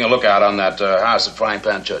 keeping a lookout on that house at Frying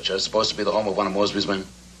Pan Church. It's supposed to be the home of one of Mosby's men?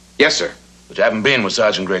 Yes, sir. But you haven't been with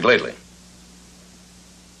Sergeant Gregg lately.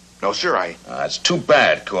 No, sir, It's too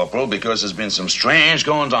bad, Corporal, because there's been some strange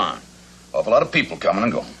goings on. Awful lot of people coming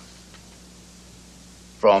and going.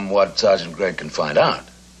 From what Sergeant Gregg can find out,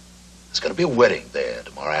 there's going to be a wedding there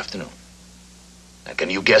tomorrow afternoon. Now,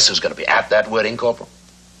 can you guess who's going to be at that wedding, Corporal?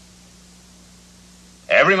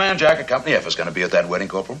 Every man Jack at Company F is going to be at that wedding,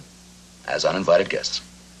 Corporal, as uninvited guests.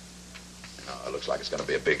 Now, it looks like it's going to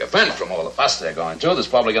be a big event from all the fuss they're going to. There's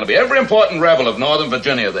probably going to be every important rebel of Northern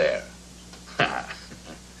Virginia there.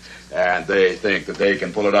 And they think that they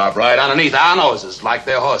can pull it off right underneath our noses like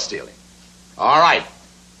they're horse stealing. All right.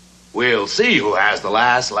 We'll see who has the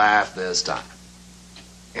last laugh this time.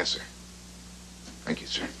 Yes, sir. Thank you,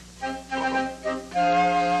 sir.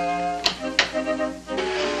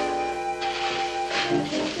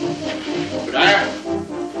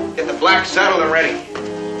 Get the black saddled and ready.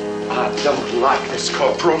 I don't like this,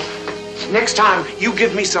 Corporal. Next time, you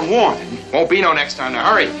give me some warning. Won't be no next time. Now,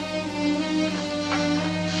 hurry.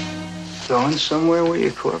 Going somewhere, will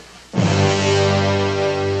you, Corp?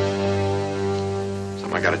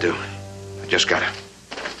 Something I gotta do. I just gotta.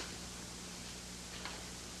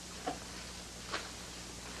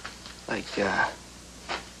 Like,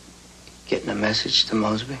 getting a message to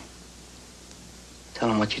Mosby? Tell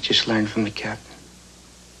him what you just learned from the captain.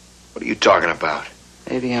 What are you talking about?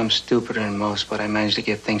 Maybe I'm stupider than most, but I managed to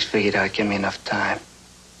get things figured out. Give me enough time.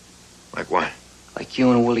 Like what? Like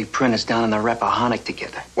you and Willie Prentice down in the Rappahannock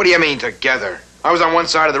together. What do you mean, together? I was on one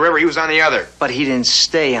side of the river, he was on the other. But he didn't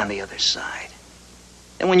stay on the other side.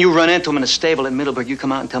 And when you run into him in the stable at Middleburg, you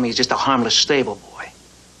come out and tell me he's just a harmless stable boy.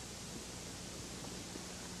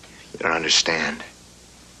 You don't understand.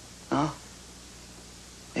 Oh?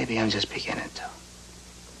 Maybe I'm just beginning to.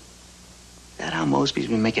 Is that how Mosby's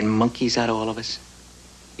been making monkeys out of all of us?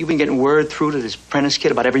 You've been getting word through to this Prentice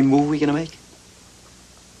kid about every move we're gonna make?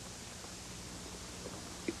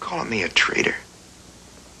 You calling me a traitor?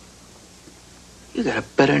 You got a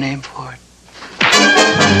better name for it.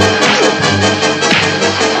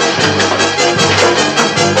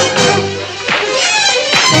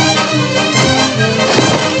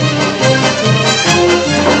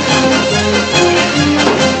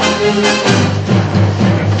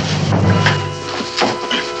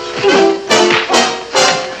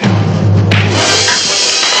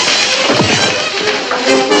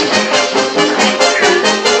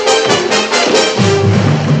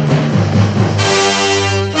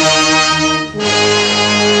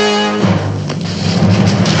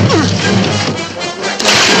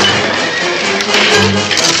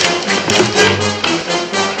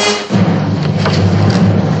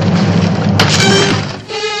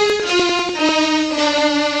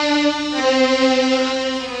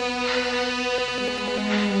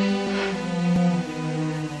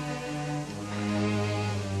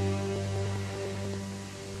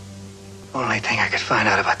 Only thing I could find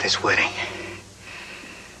out about this wedding.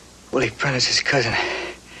 Willie Prentice's cousin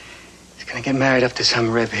is gonna get married up to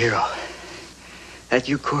some Reb hero. That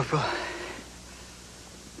you, Corporal?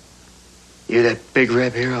 You that big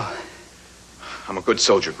Reb hero? I'm a good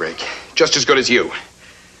soldier, Greg. Just as good as you.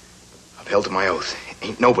 I've held to my oath.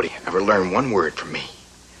 Ain't nobody ever learned one word from me.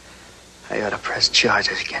 I ought to press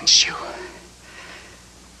charges against you.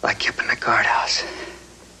 Like kept in the guardhouse.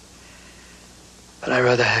 But I'd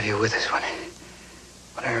rather have you with us when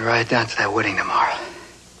I ride down to that wedding tomorrow.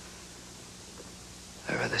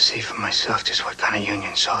 I'd rather see for myself just what kind of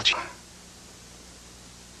Union soldier.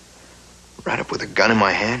 Ride up with a gun in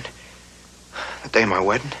my hand? The day of my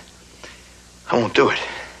wedding? I won't do it.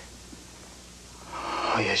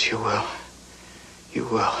 Oh, yes, you will. You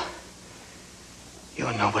will. You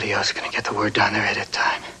and nobody else are gonna get the word down there ahead of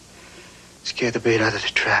time. Scare the bait out of the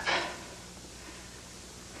trap.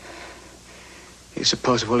 You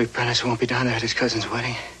suppose Willie Prentice won't be down there at his cousin's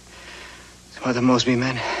wedding? Some other Mosby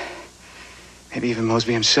men? Maybe even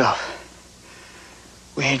Mosby himself.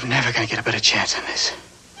 We ain't never gonna get a better chance than this.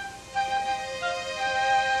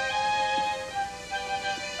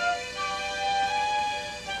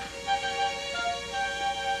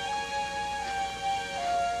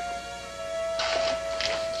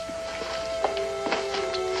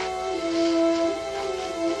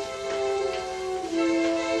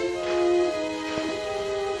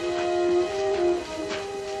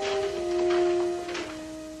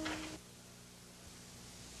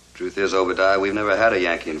 Truth is, Obadiah, we've never had a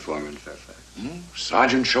Yankee informer in Fairfax.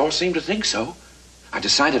 Sergeant sure seemed to think so. I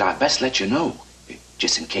decided I'd best let you know,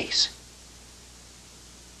 just in case.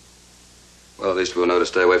 Well, at least we'll know to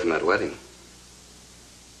stay away from that wedding.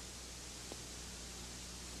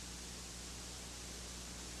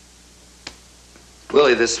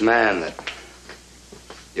 Willie, this man that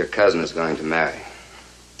your cousin is going to marry,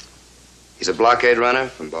 He's a blockade runner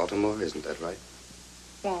from Baltimore, isn't that right?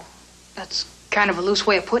 Well, that's kind of a loose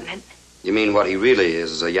way of putting it. You mean what he really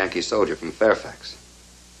is a Yankee soldier from Fairfax?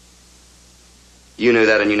 You knew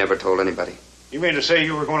that and you never told anybody? You mean to say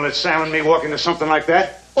you were going to let Sam and me walk into something like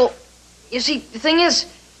that? Well, you see, the thing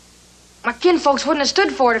is, my kinfolks wouldn't have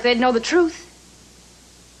stood for it if they'd know the truth.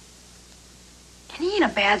 And he ain't a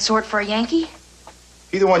bad sort for a Yankee.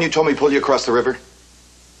 He the one you told me pulled you across the river?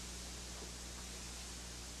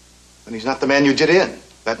 And he's not the man you did in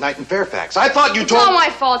that night in Fairfax. I thought you It's told... all my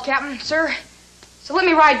fault, Captain, sir. So let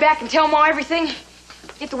me ride back and tell Ma everything.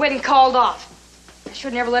 Get the wedding called off. I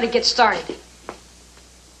should never let it get started.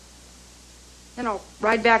 Then I'll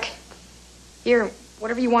ride back here.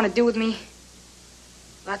 Whatever you want to do with me,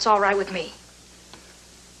 that's all right with me.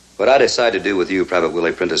 What I decide to do with you, Private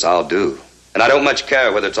Willie Prentice, I'll do. And I don't much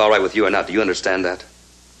care whether it's all right with you or not. Do you understand that?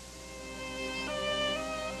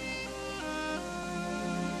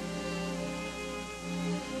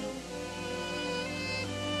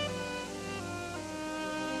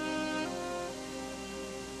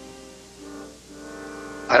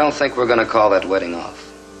 I don't think we're going to call that wedding off.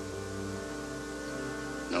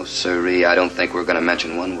 No, sirree, I don't think we're going to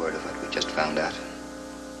mention one word of what we just found out.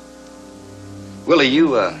 Willie,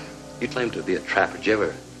 you claim to be a trapper. Did you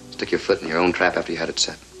ever stick your foot in your own trap after you had it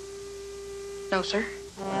set? No, sir.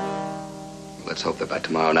 Well, let's hope that by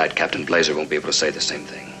tomorrow night, Captain Blazer won't be able to say the same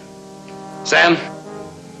thing. Sam,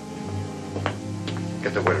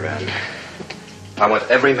 get the word around. I want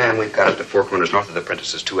every man we've got up to Four Corners north of the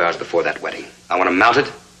Prentices 2 hours before that wedding. I want them mounted,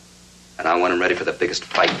 and I want them ready for the biggest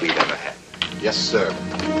fight we've ever had. Yes, sir.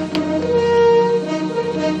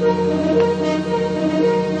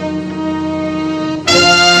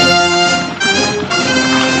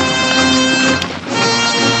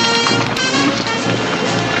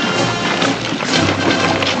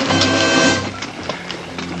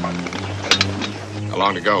 How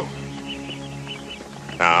long to go?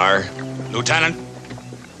 An hour. Lieutenant,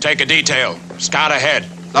 take a detail. Scout ahead.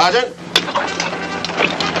 Sergeant?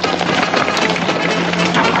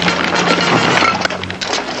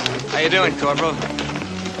 How you doing, Corporal?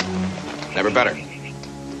 Never better.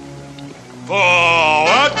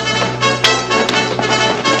 Forward!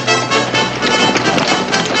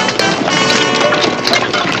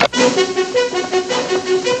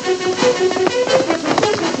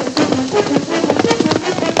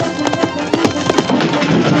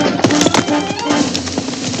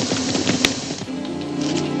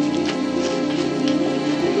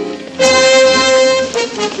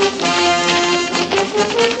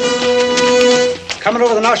 Coming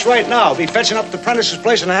over the notch right now. Be fetching up the Prentice's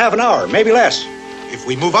place in a half an hour, maybe less. If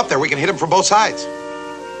we move up there, we can hit him from both sides.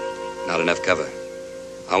 Not enough cover.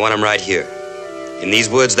 I want them right here. In these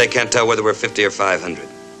woods, they can't tell whether we're 50 or 500.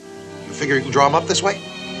 You figure you can draw him up this way?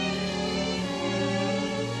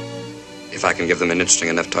 If I can give them an interesting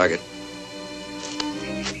enough target.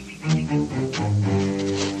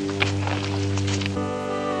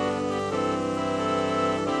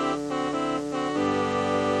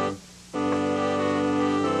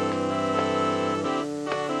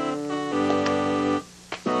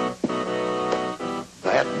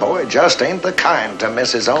 That boy just ain't the kind to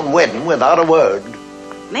miss his own wedding without a word.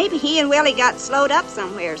 Maybe he and Willie got slowed up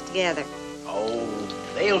somewheres together. Oh,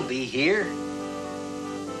 they'll be here.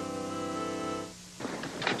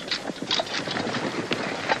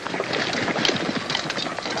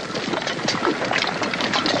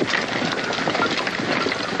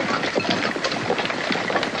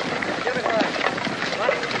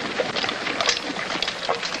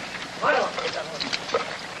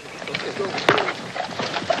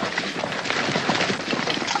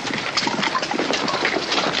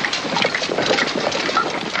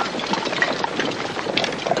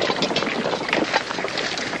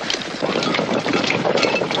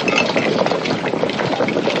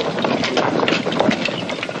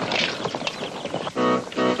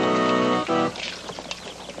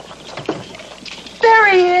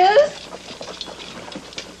 There he is.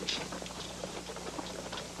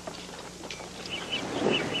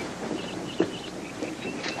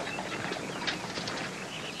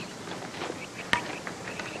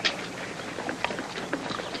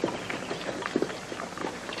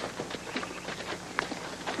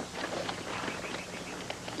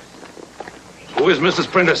 Who is Mrs.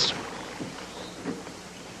 Prentice?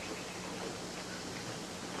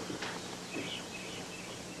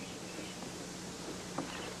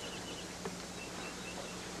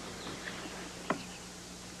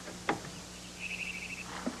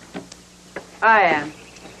 I am.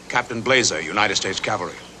 Captain Blazer, United States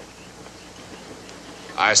Cavalry.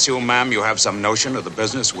 I assume, ma'am, you have some notion of the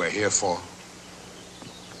business we're here for.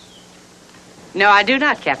 No, I do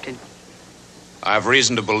not, Captain. I have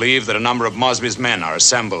reason to believe that a number of Mosby's men are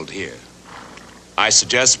assembled here. I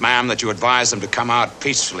suggest, ma'am, that you advise them to come out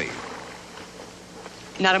peacefully.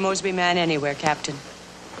 Not a Mosby man anywhere, Captain.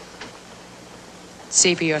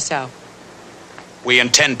 See for yourself. We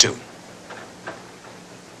intend to.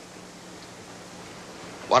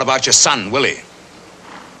 What about your son, Willie?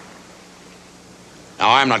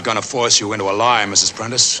 Now, I'm not going to force you into a lie, Mrs.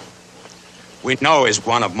 Prentice. We know he's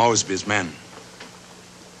one of Mosby's men.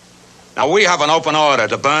 Now, we have an open order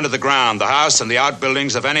to burn to the ground the house and the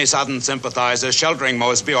outbuildings of any Southern sympathizer sheltering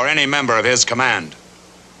Mosby or any member of his command.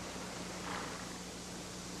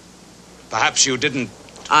 Perhaps you didn't...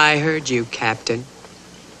 I heard you, Captain.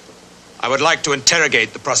 I would like to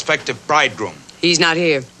interrogate the prospective bridegroom. He's not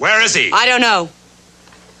here. Where is he? I don't know.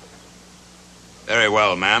 Very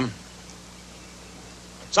well, ma'am.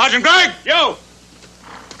 Sergeant Gregg! Yo!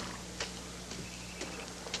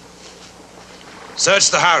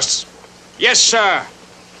 Search the house. Yes, sir.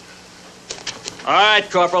 All right,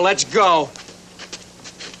 Corporal, let's go.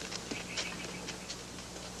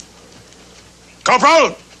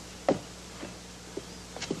 Corporal!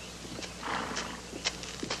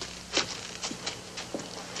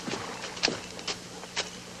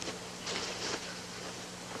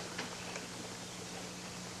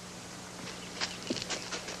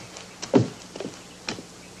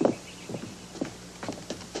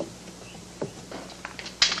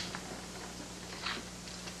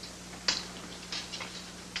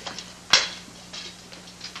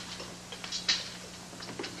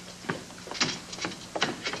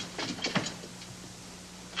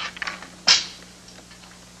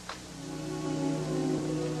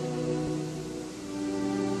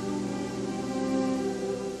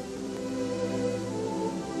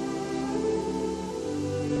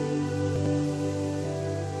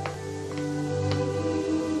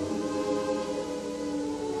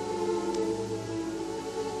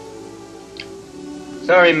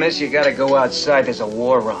 Sorry, miss, you gotta go outside. There's a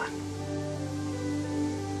war on.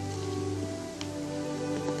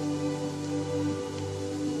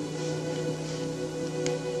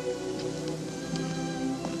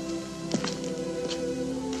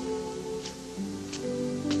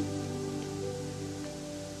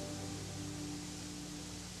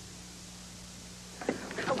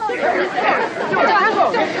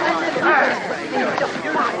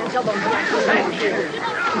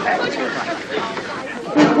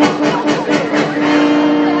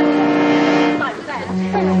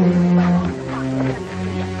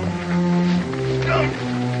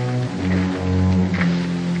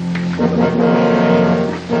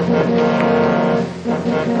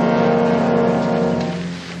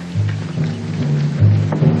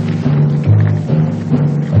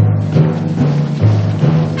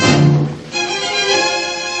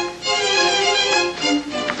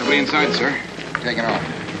 Inside, sir. Taking off.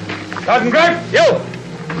 Sergeant Gregg, you!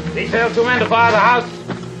 Detail 2 men to fire the house.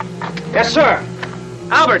 Yes, sir.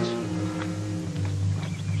 Alberts.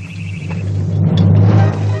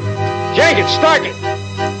 Jenkins, start it.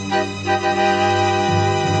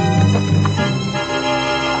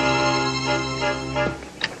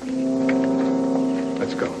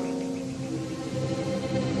 Let's go.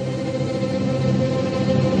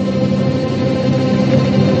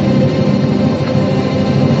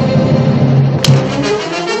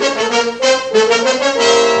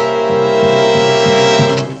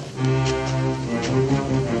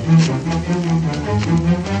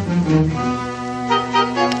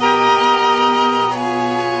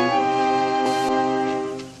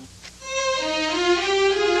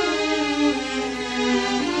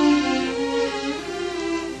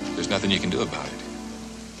 Nothing you can do about it.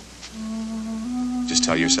 Just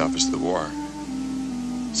tell yourself it's the war.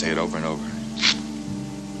 Say it over and over.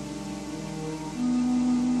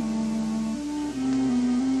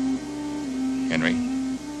 Henry,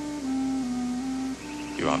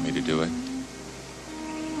 you want me to do it?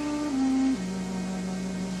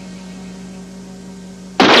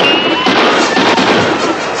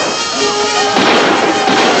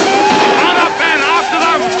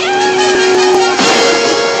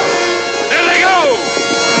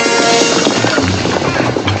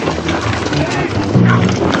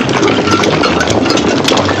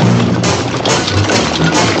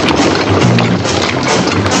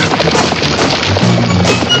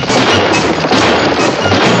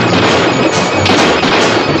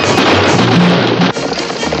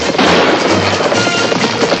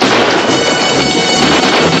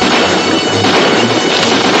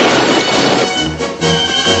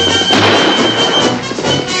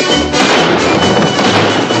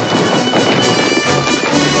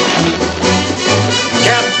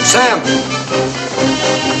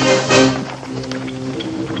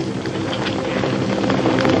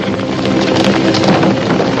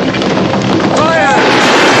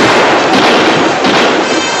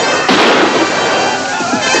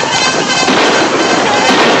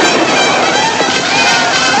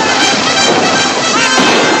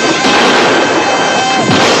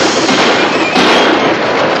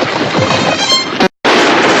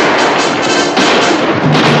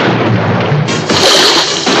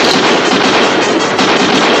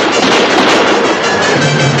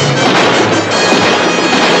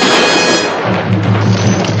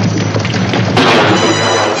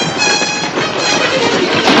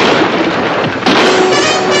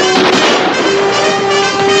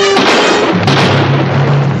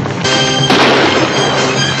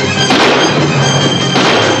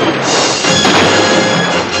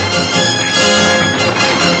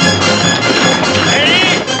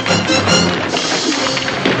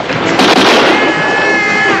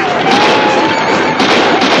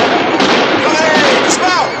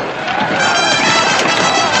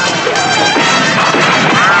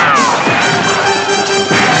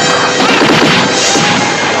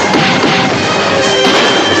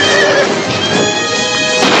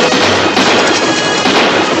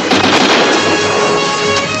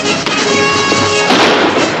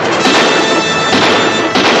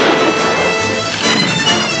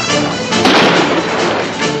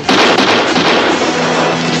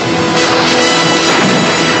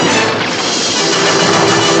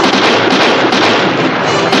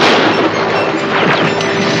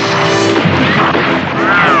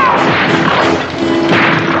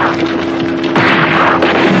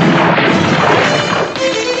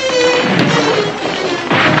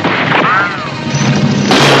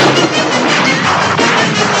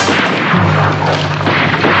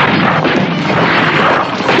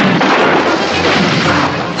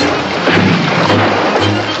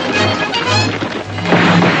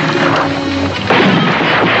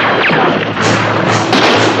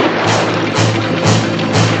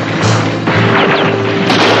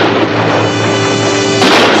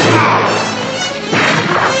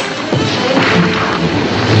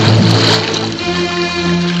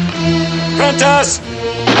 Prentice!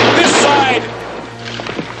 This side!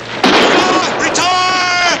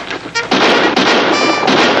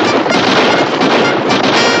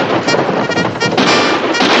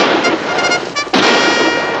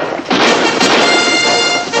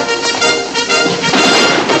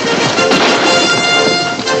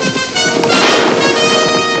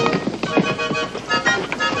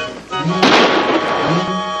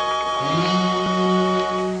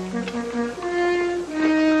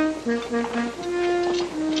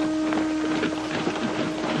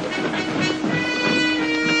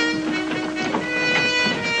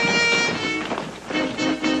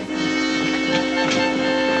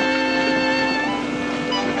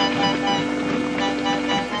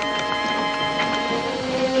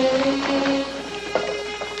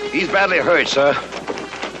 He's badly hurt, sir.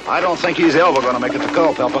 I don't think he's ever going to make it to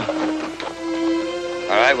Culpeper. All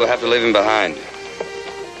right, we'll have to leave him behind.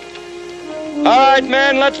 All right,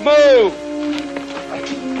 men, let's move.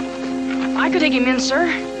 I could take him in, sir.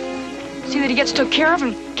 See that he gets took care of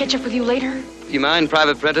and catch up with you later. Do you mind,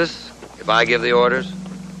 Private Prentice, if I give the orders?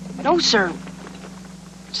 No, sir.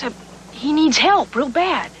 Except he needs help real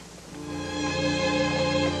bad.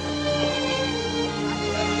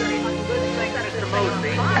 Mosby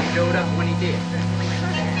showed up when he did.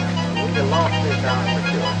 We'd have lost this down for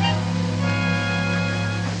sure.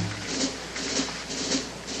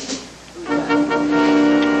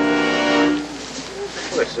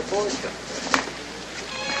 Where's the boy come from?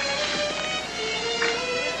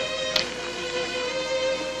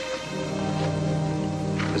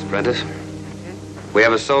 Miss Prentice, we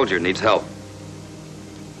have a soldier needs help.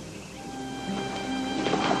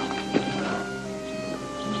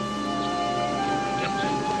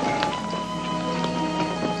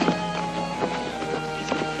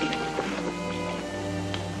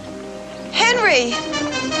 Henry!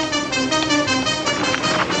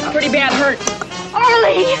 Pretty bad hurt.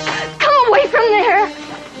 Arlie! Come away from there!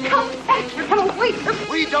 Come back here! Come away from me!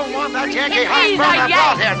 We don't want that Yankee He's hot a brother brought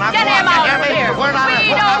Yank. here. Now, Get go him on, out get of him. here. We're not We going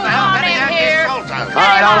to don't help want any him Yankee here. soldiers. All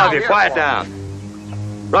right, all of you, quiet down.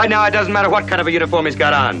 Right now, it doesn't matter what kind of a uniform he's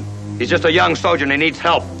got on. He's just a young soldier and he needs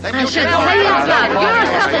help. I said, lay him down. You're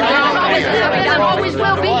something that always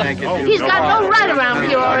will be. He's got no right around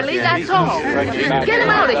here, Arlie, that's all. Get him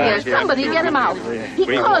out of here. Somebody get him out. He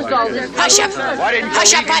caused all this. Hush up.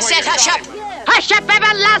 Hush up, I said, hush up. Hush up,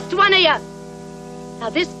 every last one of you. Now,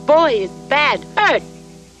 this boy is bad hurt.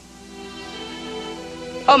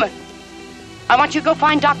 Homer, I want you to go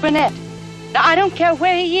find Doc Burnett. Now, I don't care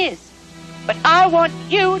where he is, but I want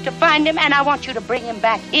you to find him, and I want you to bring him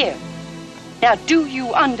back here. Now, do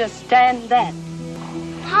you understand that?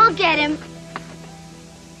 I'll get him.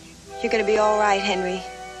 You're going to be all right, Henry.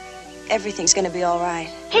 Everything's going to be all right.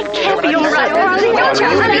 He can't be all right, Arlie. Don't you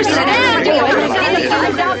understand? Why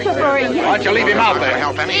don't you leave him out there?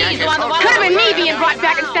 Help any Yankee soldier. Could have been me being brought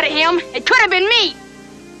back instead of him. It could have been me.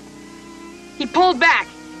 He pulled back.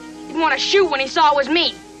 He didn't want to shoot when he saw it was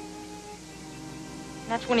me.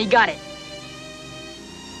 That's when he got it.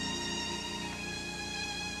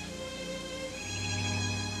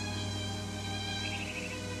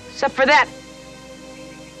 Except for that.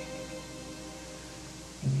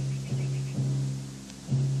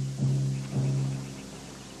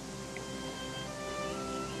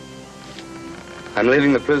 I'm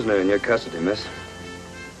leaving the prisoner in your custody, miss.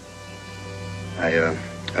 I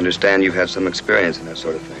understand you've had some experience in that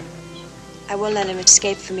sort of thing. I won't let him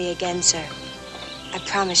escape from me again, sir. I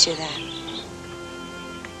promise you that.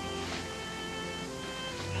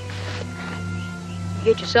 You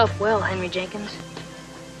get yourself well, Henry Jenkins.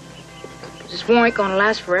 This war ain't gonna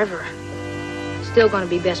last forever. Still gonna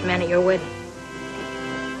be best man at your wedding.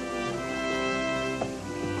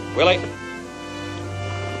 Willie.